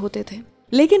चर्चे होते थे,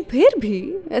 लेकिन फिर भी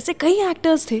ऐसे कई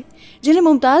एक्टर्स थे जिन्हें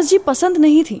मुमताज़ जी पसंद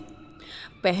नहीं थी।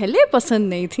 पहले पसंद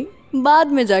नहीं थी, बाद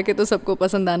में जाके तो सबको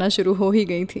पसंद आना शुरू हो ही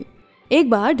गई थी। एक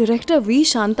बार डायरेक्टर वी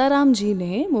शांताराम जी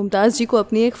ने मुमताज़ जी को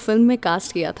अपनी एक फिल्म में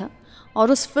कास्ट किया था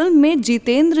और उस फिल्म में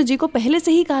जितेंद्र जी को पहले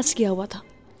से ही कास्ट किया हुआ था।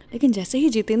 लेकिन जैसे ही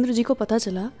जितेंद्र जी को पता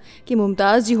चला कि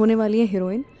मुमताज़ जी होने वाली है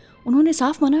हीरोइन, उन्होंने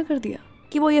साफ मना कर दिया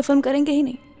कि वो ये फिल्म करेंगे ही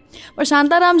नहीं। पर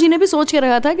शांताराम जी ने भी सोच के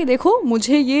रखा था कि देखो,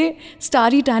 मुझे ये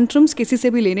स्टारी टैंट्रम्स किसी से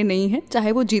भी लेने नहीं है,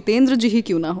 चाहे वो जितेंद्र जी ही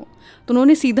क्यों ना हो। तो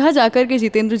उन्होंने सीधा जाकर के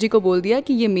जितेंद्र जी को बोल दिया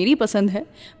कि ये मेरी पसंद है,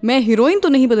 मैं हीरोइन तो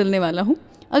नहीं बदलने वाला हूँ,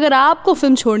 अगर आपको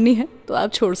फिल्म छोड़नी है तो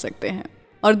आप छोड़ सकते हैं।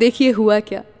 और देखिए हुआ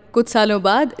क्या, कुछ सालों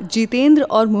बाद जितेंद्र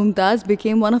और Mumtaz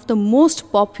became one of the most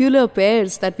popular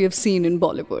pairs that we have seen in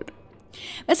Bollywood.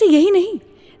 वैसे यही नहीं,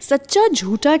 सच्चा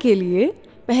झूठा के लिए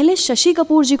पहले शशि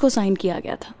कपूर जी को साइन किया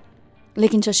गया था,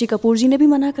 लेकिन शशि कपूर जी ने भी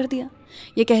मना कर दिया,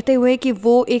 ये कहते हुए कि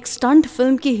वो एक स्टंट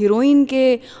फिल्म की हीरोइन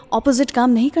के ऑपोजिट काम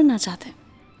नहीं करना चाहते।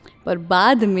 पर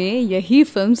बाद में यही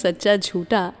फिल्म सच्चा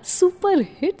झूठा सुपर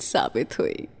हिट साबित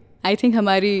हुई। आई थिंक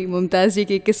हमारी मुमताज़ जी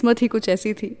की किस्मत ही कुछ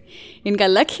ऐसी थी, इनका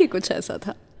लक ही कुछ ऐसा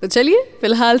था। तो चलिए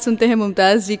फिलहाल सुनते हैं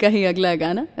मुमताज़ जी का ही अगला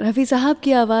गाना रफ़ी साहब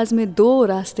की आवाज़ में, दो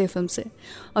रास्ते फिल्म से।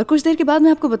 और कुछ देर के बाद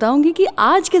मैं आपको बताऊंगी कि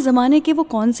आज के ज़माने के वो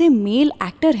कौन से मेल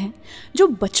एक्टर हैं जो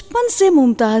बचपन से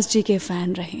मुमताज़ जी के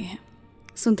फ़ैन रहे हैं।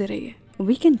 सुनते रहिए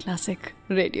वीकेंड क्लासिक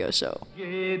रेडियो शो।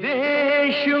 ये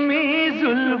रेशमी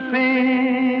जुल्फें,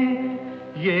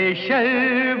 ये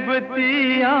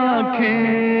शरबती आँखें,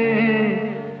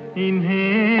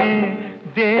 इन्हें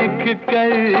देख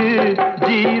कर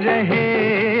जी रहे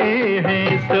हैं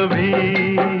सभी,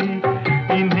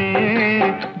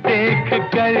 इन्हें देख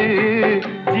कर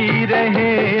जी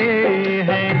रहे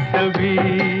हैं सभी।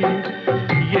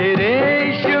 ये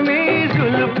रेशमी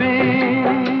जुल्फें,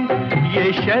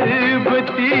 ये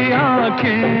शरबती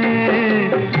आँखें,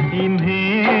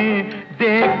 इन्हें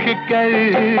देख कर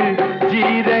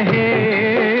जी रहे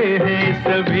हैं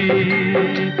सभी,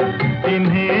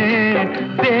 इन्हें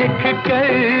देख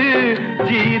कर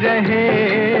जी रहे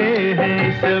हैं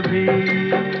सभी।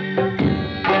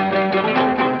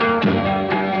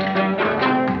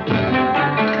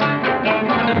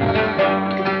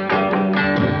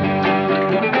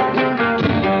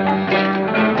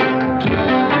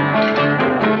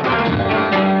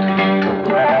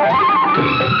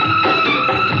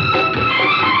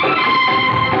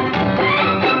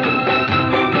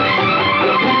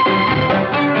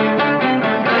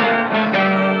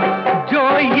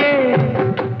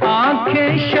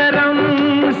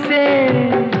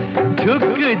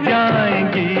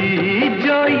 जाएंगी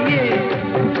जो ये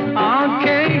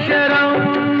आंखें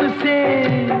शर्म से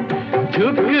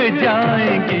झुक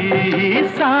जाएंगी,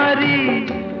 सारी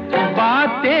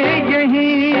बातें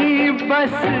यहीं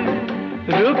बस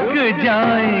रुक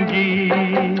जाएंगी।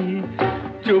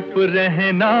 चुप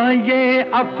रहना ये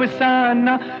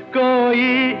अफसाना,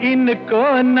 कोई इनको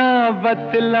ना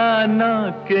बतलाना,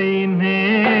 कि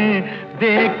इन्हें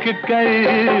देख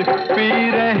कर पी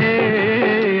रहे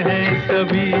हैं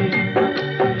सभी,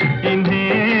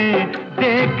 इन्हें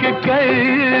देख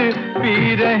कर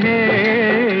पी रहे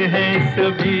हैं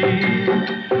सभी।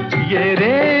 ये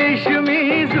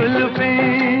रेशमी जुल्फें,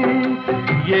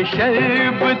 ये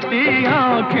शरबती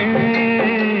आँखें,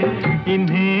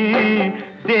 इन्हें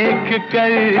देख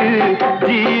कर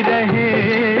जी रहे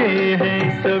हैं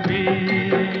सभी,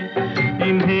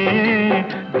 इन्हें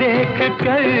देख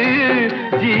कर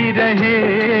जी रहे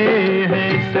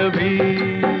हैं सभी।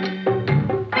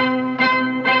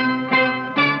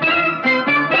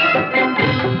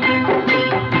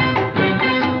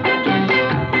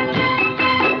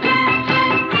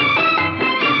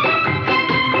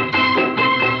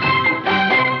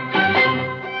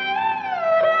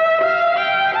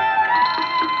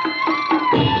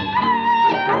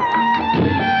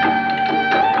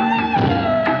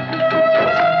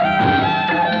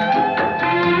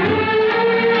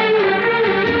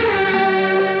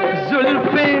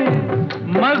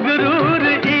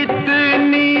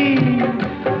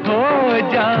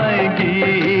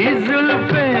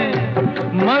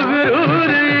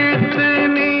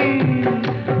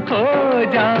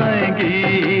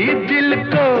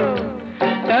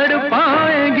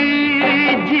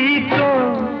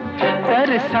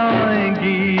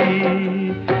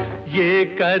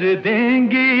 कर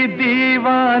देंगी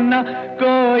दीवाना,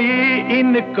 कोई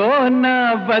इनको ना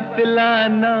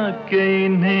बतलाना, कि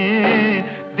इन्हें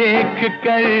देख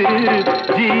कर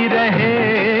जी रहे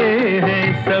हैं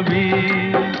सभी,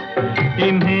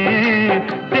 इन्हें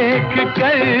देख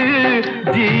कर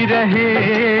जी रहे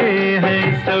हैं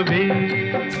सभी।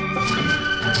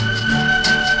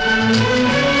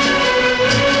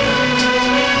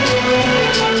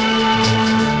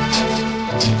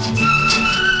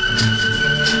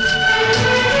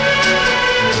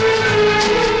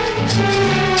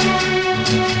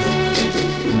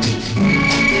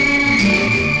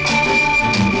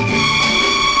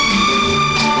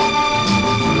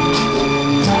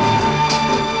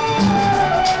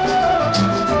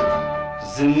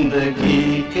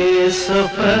 जिंदगी के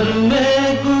सफर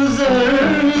में गुजर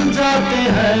जाते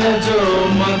हैं जो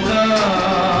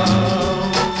मकाम,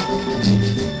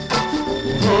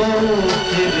 वो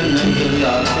फिर नहीं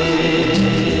आते,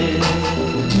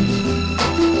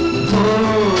 वो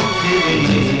फिर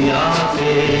नहीं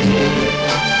आते।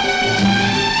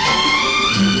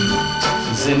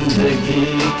 जिंदगी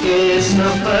के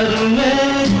सफर में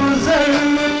गुजर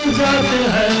जाते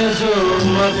हैं जो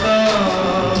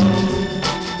मकाम,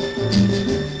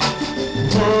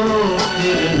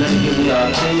 फिर नहीं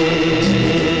आते,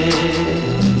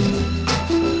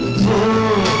 वो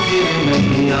फिर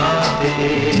नहीं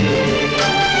आते।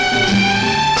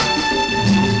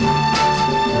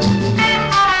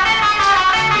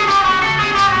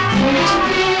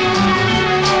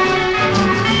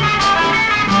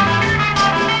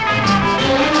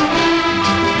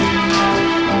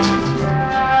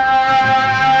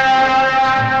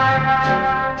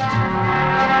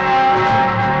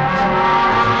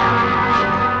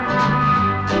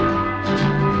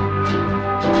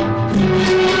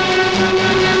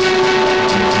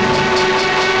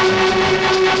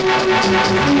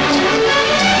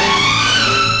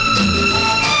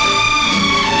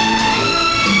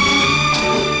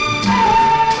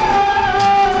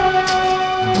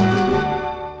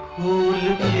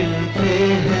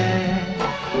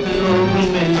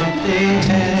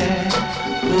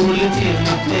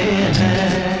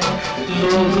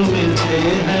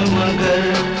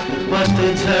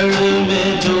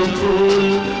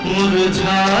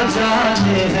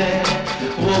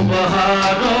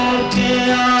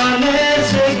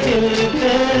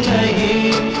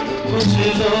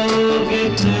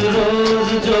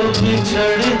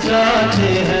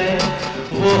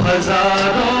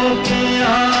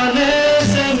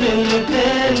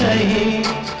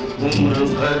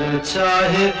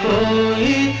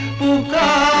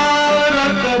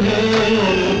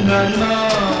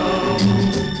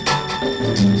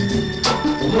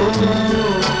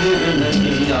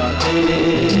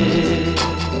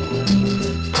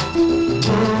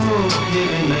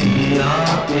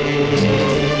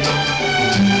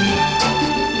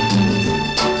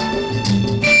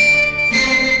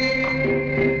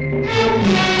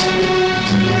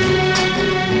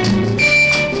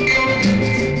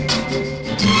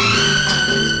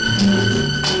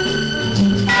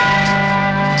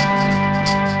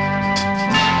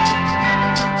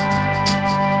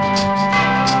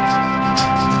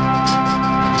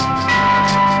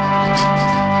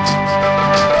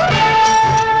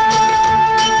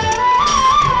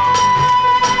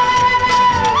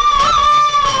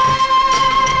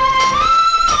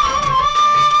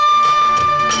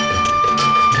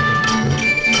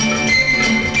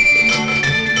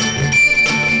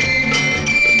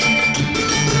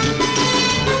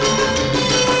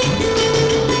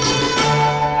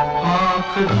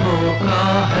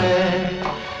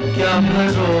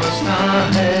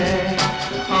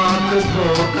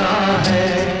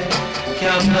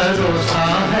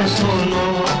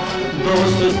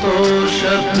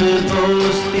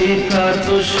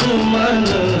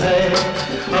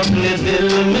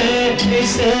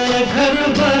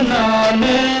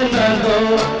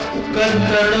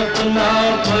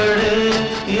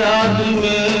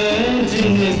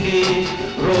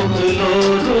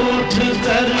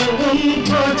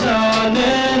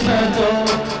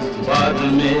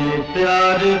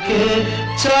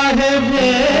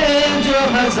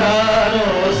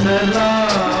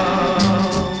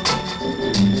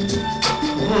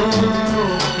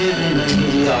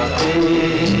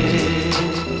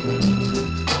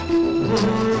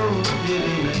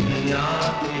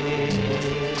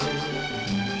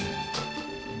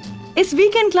 इस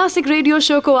वीकेंड क्लासिक रेडियो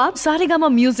शो को आप सारेगामा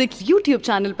म्यूजिक यूट्यूब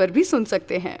चैनल पर भी सुन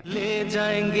सकते हैं। ले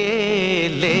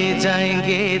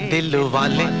जाएंगे दिल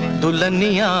वाले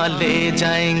दुल्हनिया ले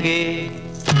जाएंगे।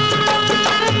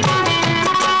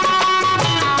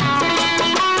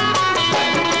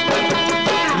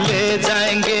 ले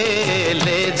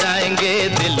जाएंगे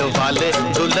दिल वाले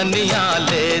दुल्हनिया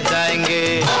ले जाएंगे।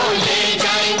 ले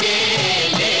जाएंगे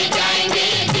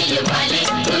दिल वाले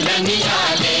दुल्हनिया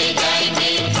ले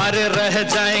जाएंगे। अरे रह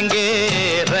जाएंगे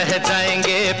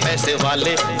पैसे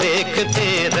वाले देखते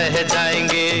रह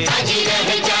जाएंगे। रह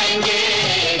जाएंगे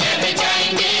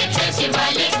पैसे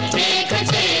वाले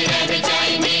देखते रह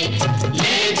जाएंगे।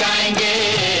 ले जाएंगे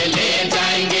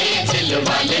दिल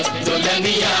वाले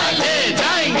दुल्हनिया ले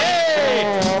जाएंगे।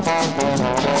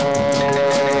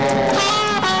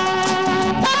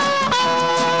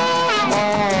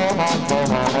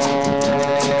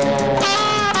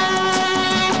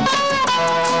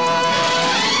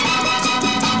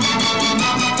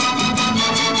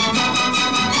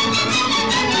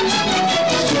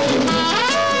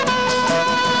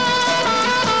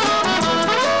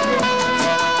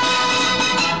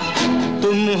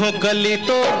 गली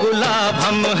तो गुलाब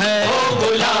हम है,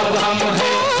 गुलाब हम है।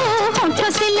 होठों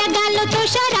से लगा लो तो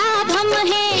शराब हम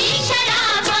है,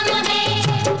 शराब हम है।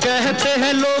 कहते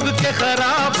हैं लोग के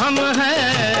खराब हम है,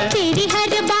 तेरी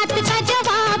हर बात का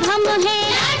जवाब हम है,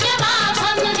 जवाब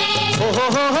हम है। हो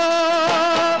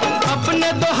अपने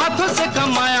दो हाथों से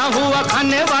कमाया हुआ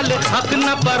खाने वाले हक न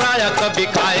पराया कभी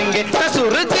खाएंगे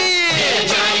कसूर जी। ले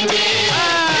जाएंगे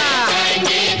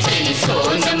तेरी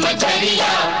सोन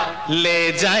मछरिया ले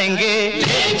जाएंगे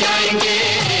जाएंगे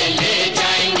ले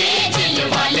जाएंगे दिल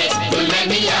वाले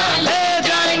दुल्हनिया ले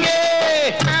जाएंगे।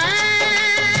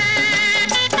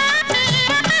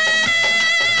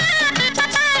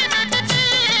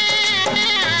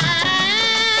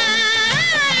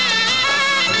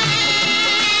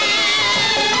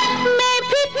 मैं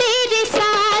भी तेरे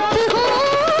साथ हूँ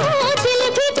दिल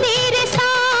भी तेरे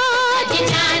साथ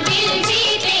ना दिल भी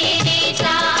तेरे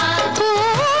साथ हो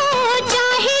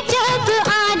चाहे जब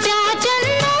आजा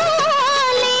चलना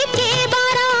लेके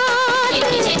बारात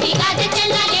छेती आजा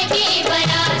चलना लेके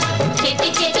बारात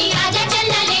छेती आजा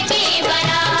चलना लेके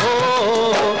बारात।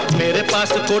 ओ मेरे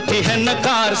पास कोठी है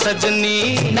नकार सजनी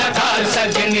नकार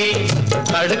सजनी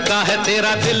लड़का है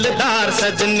तेरा दिलदार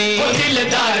सजनी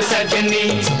दिलदार सजनी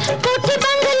कोठी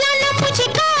बंगला ना मुझे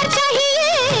कार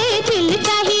चाहिए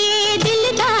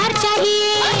दिलदार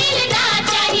चाहिए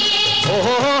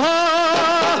ओहो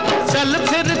चल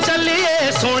फिर चलिए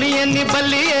सोनिए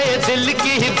निबलिए दिल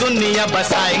की ही दुनिया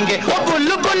बसाएंगे ओ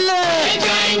बुलबुल ले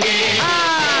जाएंगे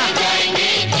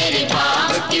तेरे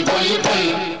पास की बुलबुल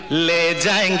ले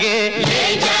जाएंगे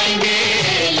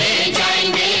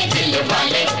दिल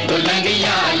वाले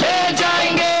दुल्हनिया ले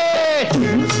जाएंगे।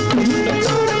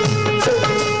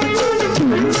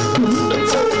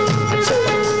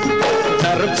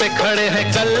 दर पे खड़े हैं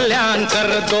कल्याण कर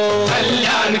दो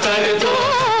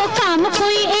काम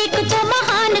कोई एक तो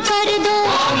महान कर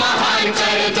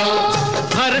दो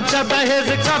खर्चा दहेज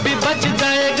का भी बच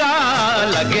जाएगा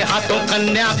लगे हाथों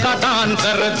कन्या का दान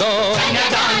कर दो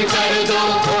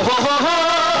हो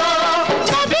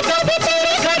कभी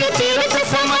तेरे घर तीर्थ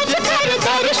समझ कर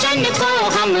दर्शन को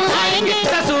हम आएंगे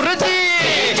ससुर जी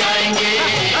जाएंगे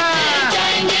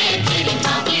तेरी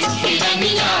माँ की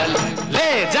हिरनिया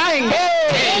ले जाएंगे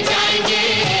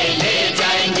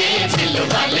दिल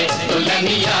वाले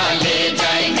दुल्हनिया ले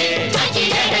जाएंगे ताकि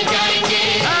रह जाएंगे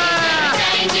रह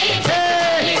जाएंगे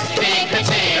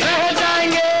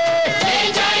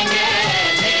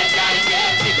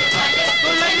दिल वाले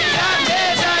दुल्हनिया ले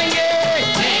जाएंगे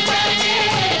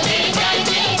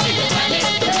दिल वाले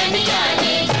Dulhania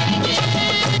Le Jayenge.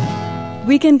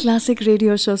 Weekend classic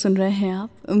radio show सुन रहे हैं आप,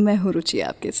 मैं हूं रुचि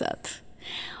आपके साथ।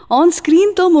 ऑन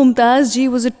स्क्रीन तो Mumtaz ji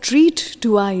was a treat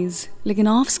to eyes, लेकिन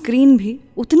ऑफ स्क्रीन भी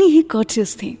उतनी ही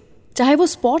कर्टियस थी। चाहे वो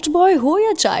स्पॉट बॉय हो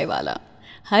या चाय वाला,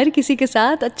 हर किसी के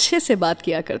साथ अच्छे से बात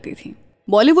किया करती थी।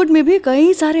 बॉलीवुड में भी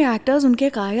कई सारे एक्टर्स उनके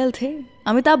कायल थे।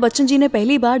 अमिताभ बच्चन जी ने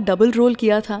पहली बार डबल रोल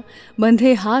किया था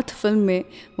बंधे हाथ फिल्म में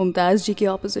मुमताज़ जी के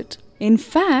ऑपोजिट।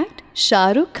 इनफैक्ट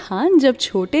शाहरुख खान जब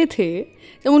छोटे थे,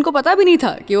 जब उनको पता भी नहीं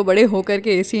था कि वो बड़े होकर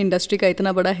के इसी इंडस्ट्री का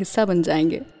इतना बड़ा हिस्सा बन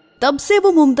जाएंगे, तब से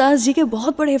वो मुमताज़ जी के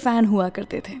बहुत बड़े फ़ैन हुआ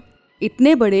करते थे।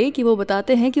 इतने बड़े कि वो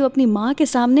बताते हैं कि वो अपनी माँ के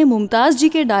सामने मुमताज़ जी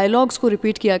के डायलॉग्स को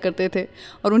रिपीट किया करते थे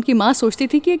और उनकी माँ सोचती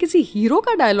थी कि ये किसी हीरो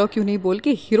का डायलॉग क्यों नहीं बोल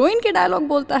के हीरोइन के डायलॉग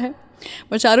बोलता है।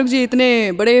 पर शाहरुख जी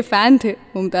इतने बड़े फ़ैन थे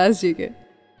मुमताज़ जी के।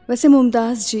 वैसे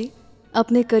मुमताज़ जी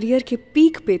अपने करियर के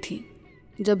पीक पे थी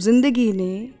जब ज़िंदगी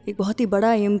ने एक बहुत ही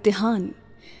बड़ा इम्तिहान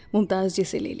मुमताज़ जी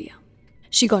से ले लिया।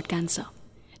 शी गॉट कैंसर,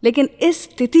 लेकिन इस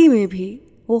स्थिति में भी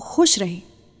वो खुश रहीं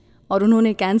और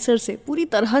उन्होंने कैंसर से पूरी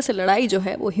तरह से लड़ाई जो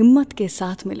है वो हिम्मत के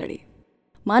साथ में लड़ी।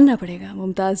 मानना पड़ेगा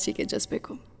मुमताज़ जी के जज्बे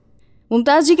को।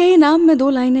 मुमताज़ जी के ही नाम में 2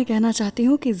 लाइनें कहना चाहती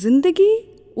हूँ कि ज़िंदगी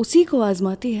उसी को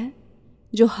आजमाती है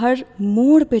जो हर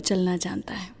मोड़ पे चलना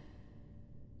जानता है,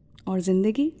 और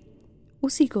ज़िंदगी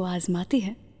उसी को आजमाती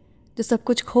है जो सब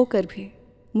कुछ खोकर भी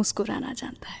मुस्कुराना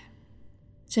जानता है।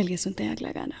 चलिए सुनते हैं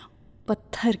अगला गाना,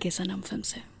 पत्थर के सनम फिल्म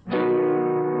से।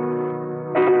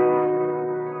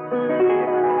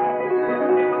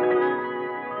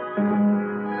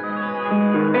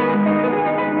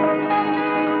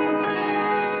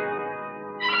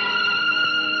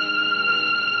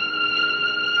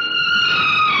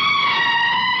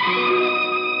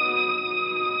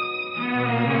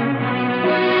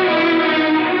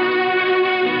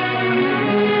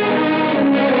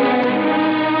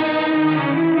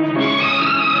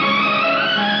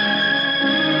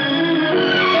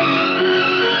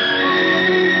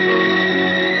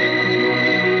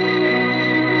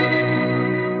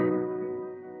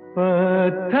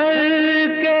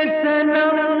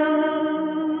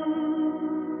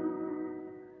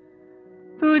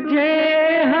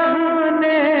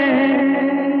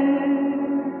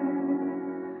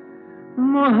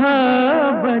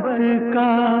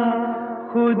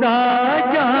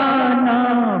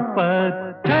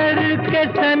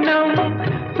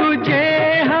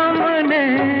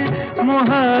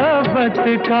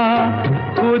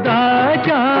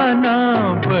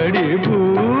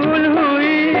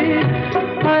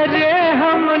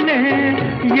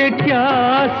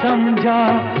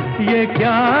 ये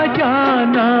क्या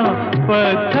जाना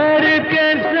पत्थर के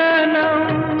सनम।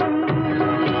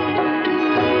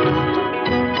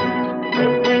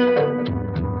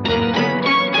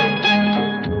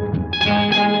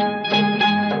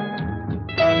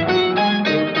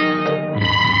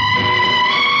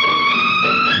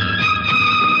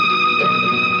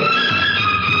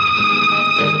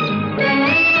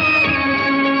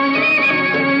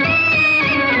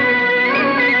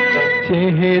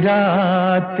 चेहरा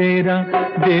तेरा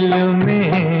दिल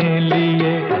में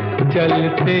लिए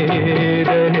चलते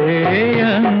रहे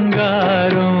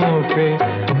अंगारों पे,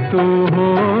 तू हो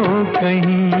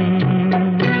कहीं,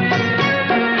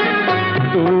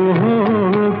 तू हो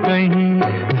कहीं।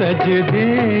 सजदे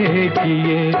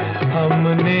किए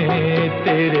हमने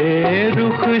तेरे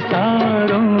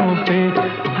रुखसारों पे,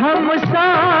 हम सा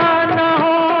न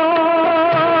हो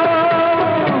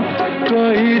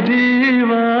कोई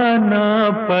दीवाना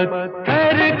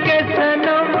पत्थर के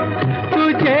सनम।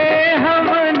 तुझे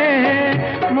हमने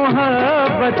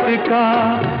मोहब्बत का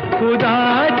खुदा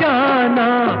जाना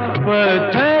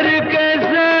पत्थर के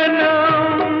सनम।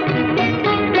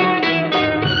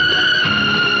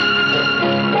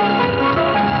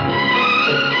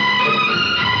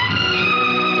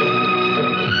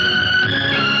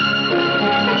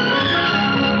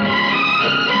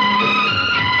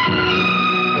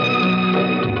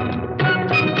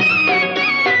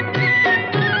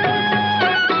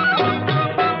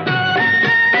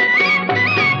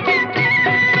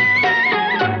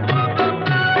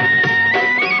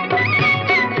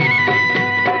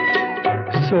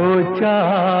 सोचा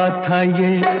था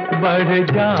ये बढ़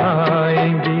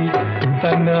जाएंगी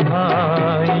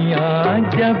तन्हाइयाँ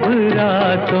जब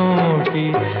रातों की,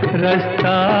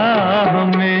 रास्ता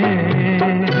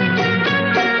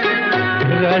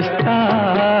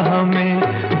हमें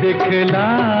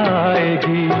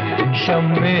दिखलाएगी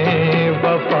शम्मे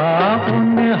वफा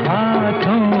उन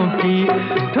हाथों की।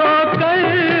 ठोकर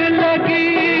लगी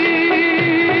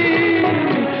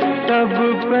तब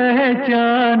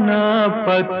पहचाना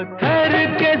पत्थर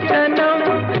के सनम।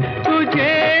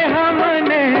 तुझे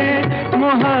हमने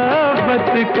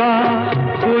मोहब्बत का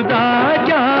खुदा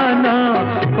जाना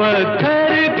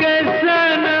पत्थर के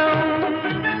सनम।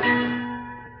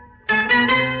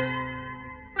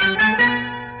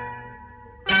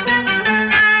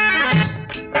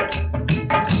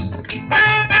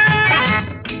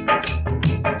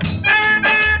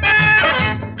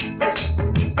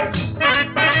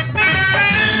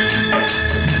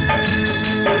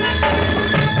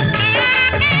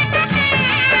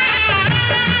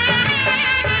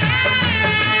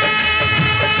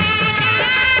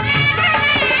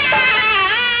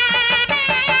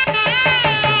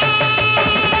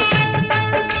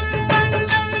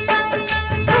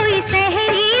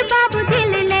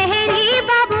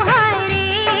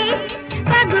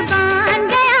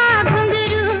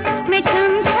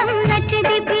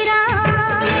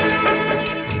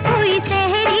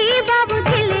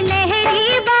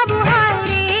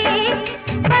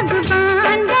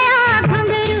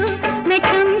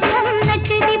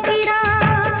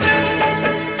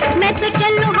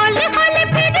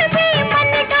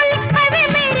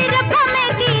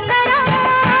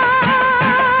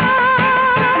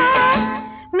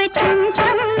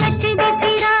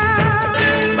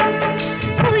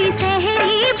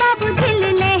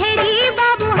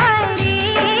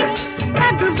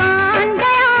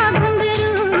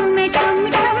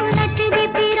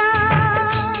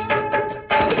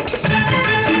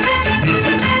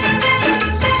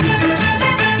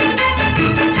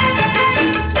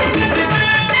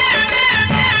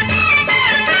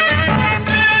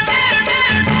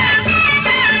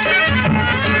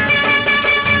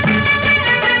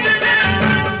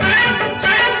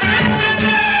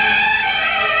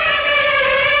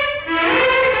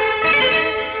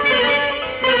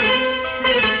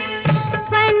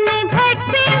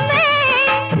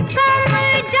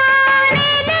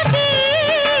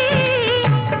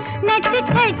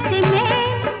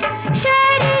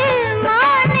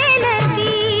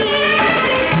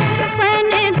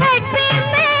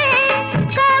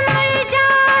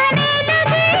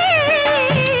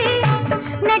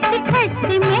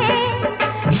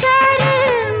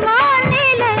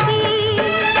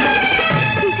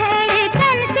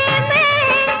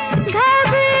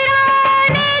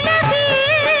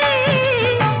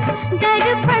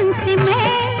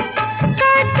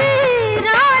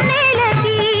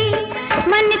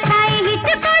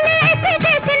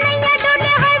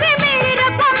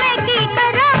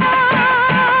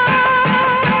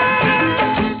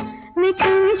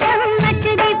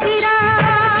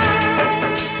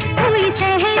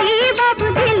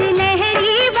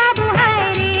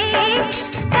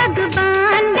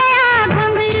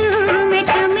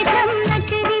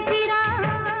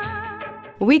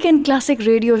 वीकेंड क्लासिक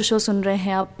रेडियो शो सुन रहे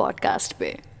हैं आप पॉडकास्ट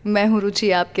पे। मैं हूँ रुचि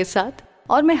आपके साथ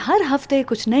और मैं हर हफ्ते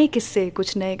कुछ नए किस्से,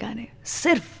 कुछ नए गाने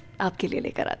सिर्फ आपके लिए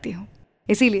लेकर आती हूँ।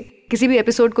 इसीलिए किसी भी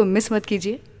एपिसोड को मिस मत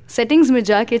कीजिए। सेटिंग्स में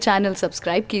जाके चैनल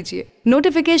सब्सक्राइब कीजिए,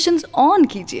 नोटिफिकेशंस ऑन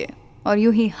कीजिए और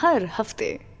यूं ही हर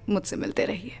हफ्ते मुझसे मिलते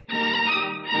रहिए।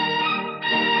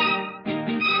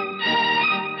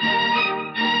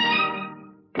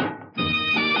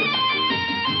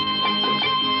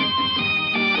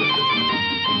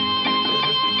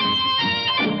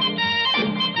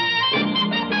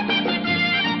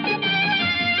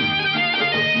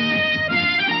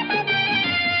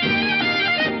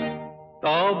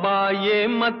 तौबा ये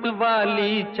मत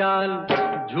वाली चाल,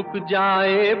 झुक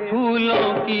जाए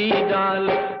फूलों की डाल।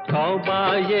 तौबा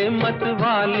ये मत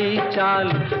वाली चाल,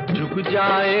 झुक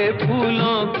जाए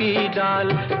फूलों की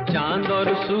डाल। चांद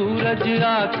और सूरज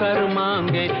आकर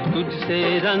मांगे तुझसे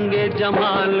रंगे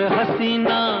जमाल।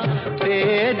 हसीना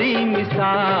तेरी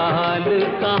मिसाल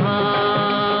कहाँ।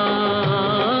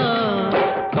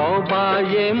 तौबा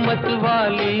ये मत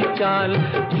वाली चाल,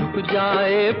 झुक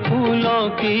जाए फूलों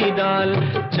की डाल।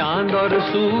 चांद और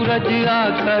सूरज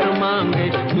आकर मांगे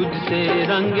तुझसे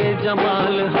रंगे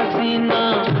जमाल। हसीना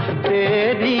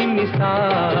तेरी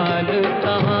मिसाल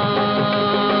कहाँ।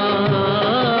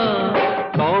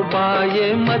 तौबा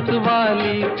ये मत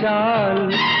वाली चाल।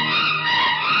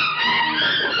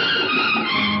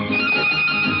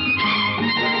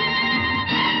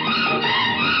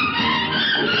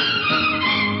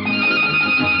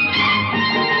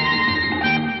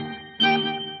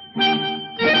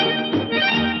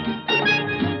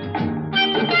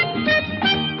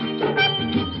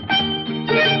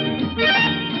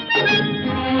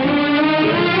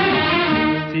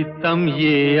 सितम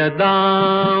ये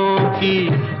अदाओं की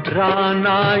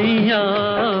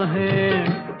रानाइयाँ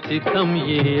हैं। सितम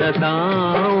ये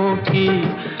अदाओं की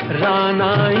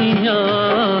रानाइयाँ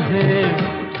हैं।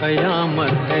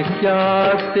 कयामत है क्या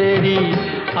तेरी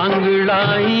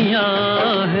अंगड़ाइयाँ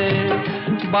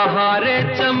हैं। बहारे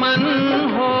चमन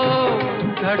हो,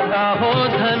 घटा हो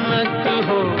धनक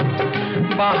हो।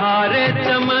 बहारे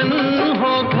चमन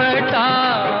हो, घटा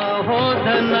हो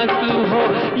धनक हो।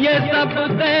 ये सब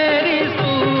तेरी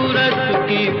सूरत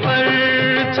की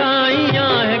परछाइयाँ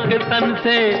है कि तन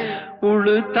से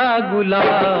उड़ता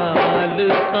गुलाल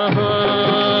कहाँ।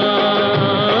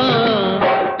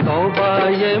 तौबा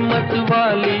ये मत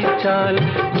वाली चाल,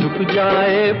 झुक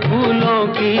जाए फूलों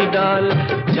की डाल।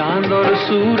 चांद और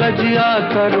सूरज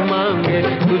आकर मांगे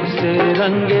तुझसे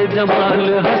रंगे जमाल।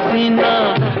 हसीना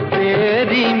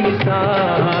तेरी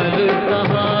मिसाल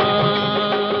कहाँ।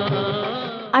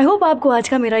 आई होप आपको आज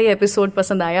का मेरा ये एपिसोड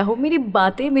पसंद आया हो, मेरी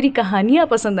बातें, मेरी कहानियाँ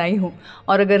पसंद आई हो।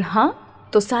 और अगर हाँ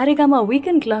तो Saregama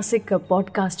weekend classic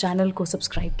podcast channel को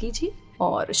सब्सक्राइब कीजिए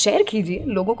और शेयर कीजिए,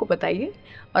 लोगों को बताइए।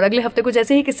 और अगले हफ्ते कुछ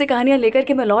ऐसे ही किस्से कहानियाँ लेकर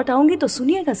के मैं लौट आऊँगी, तो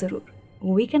सुनिएगा ज़रूर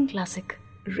वीकेंड क्लासिक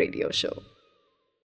रेडियो शो।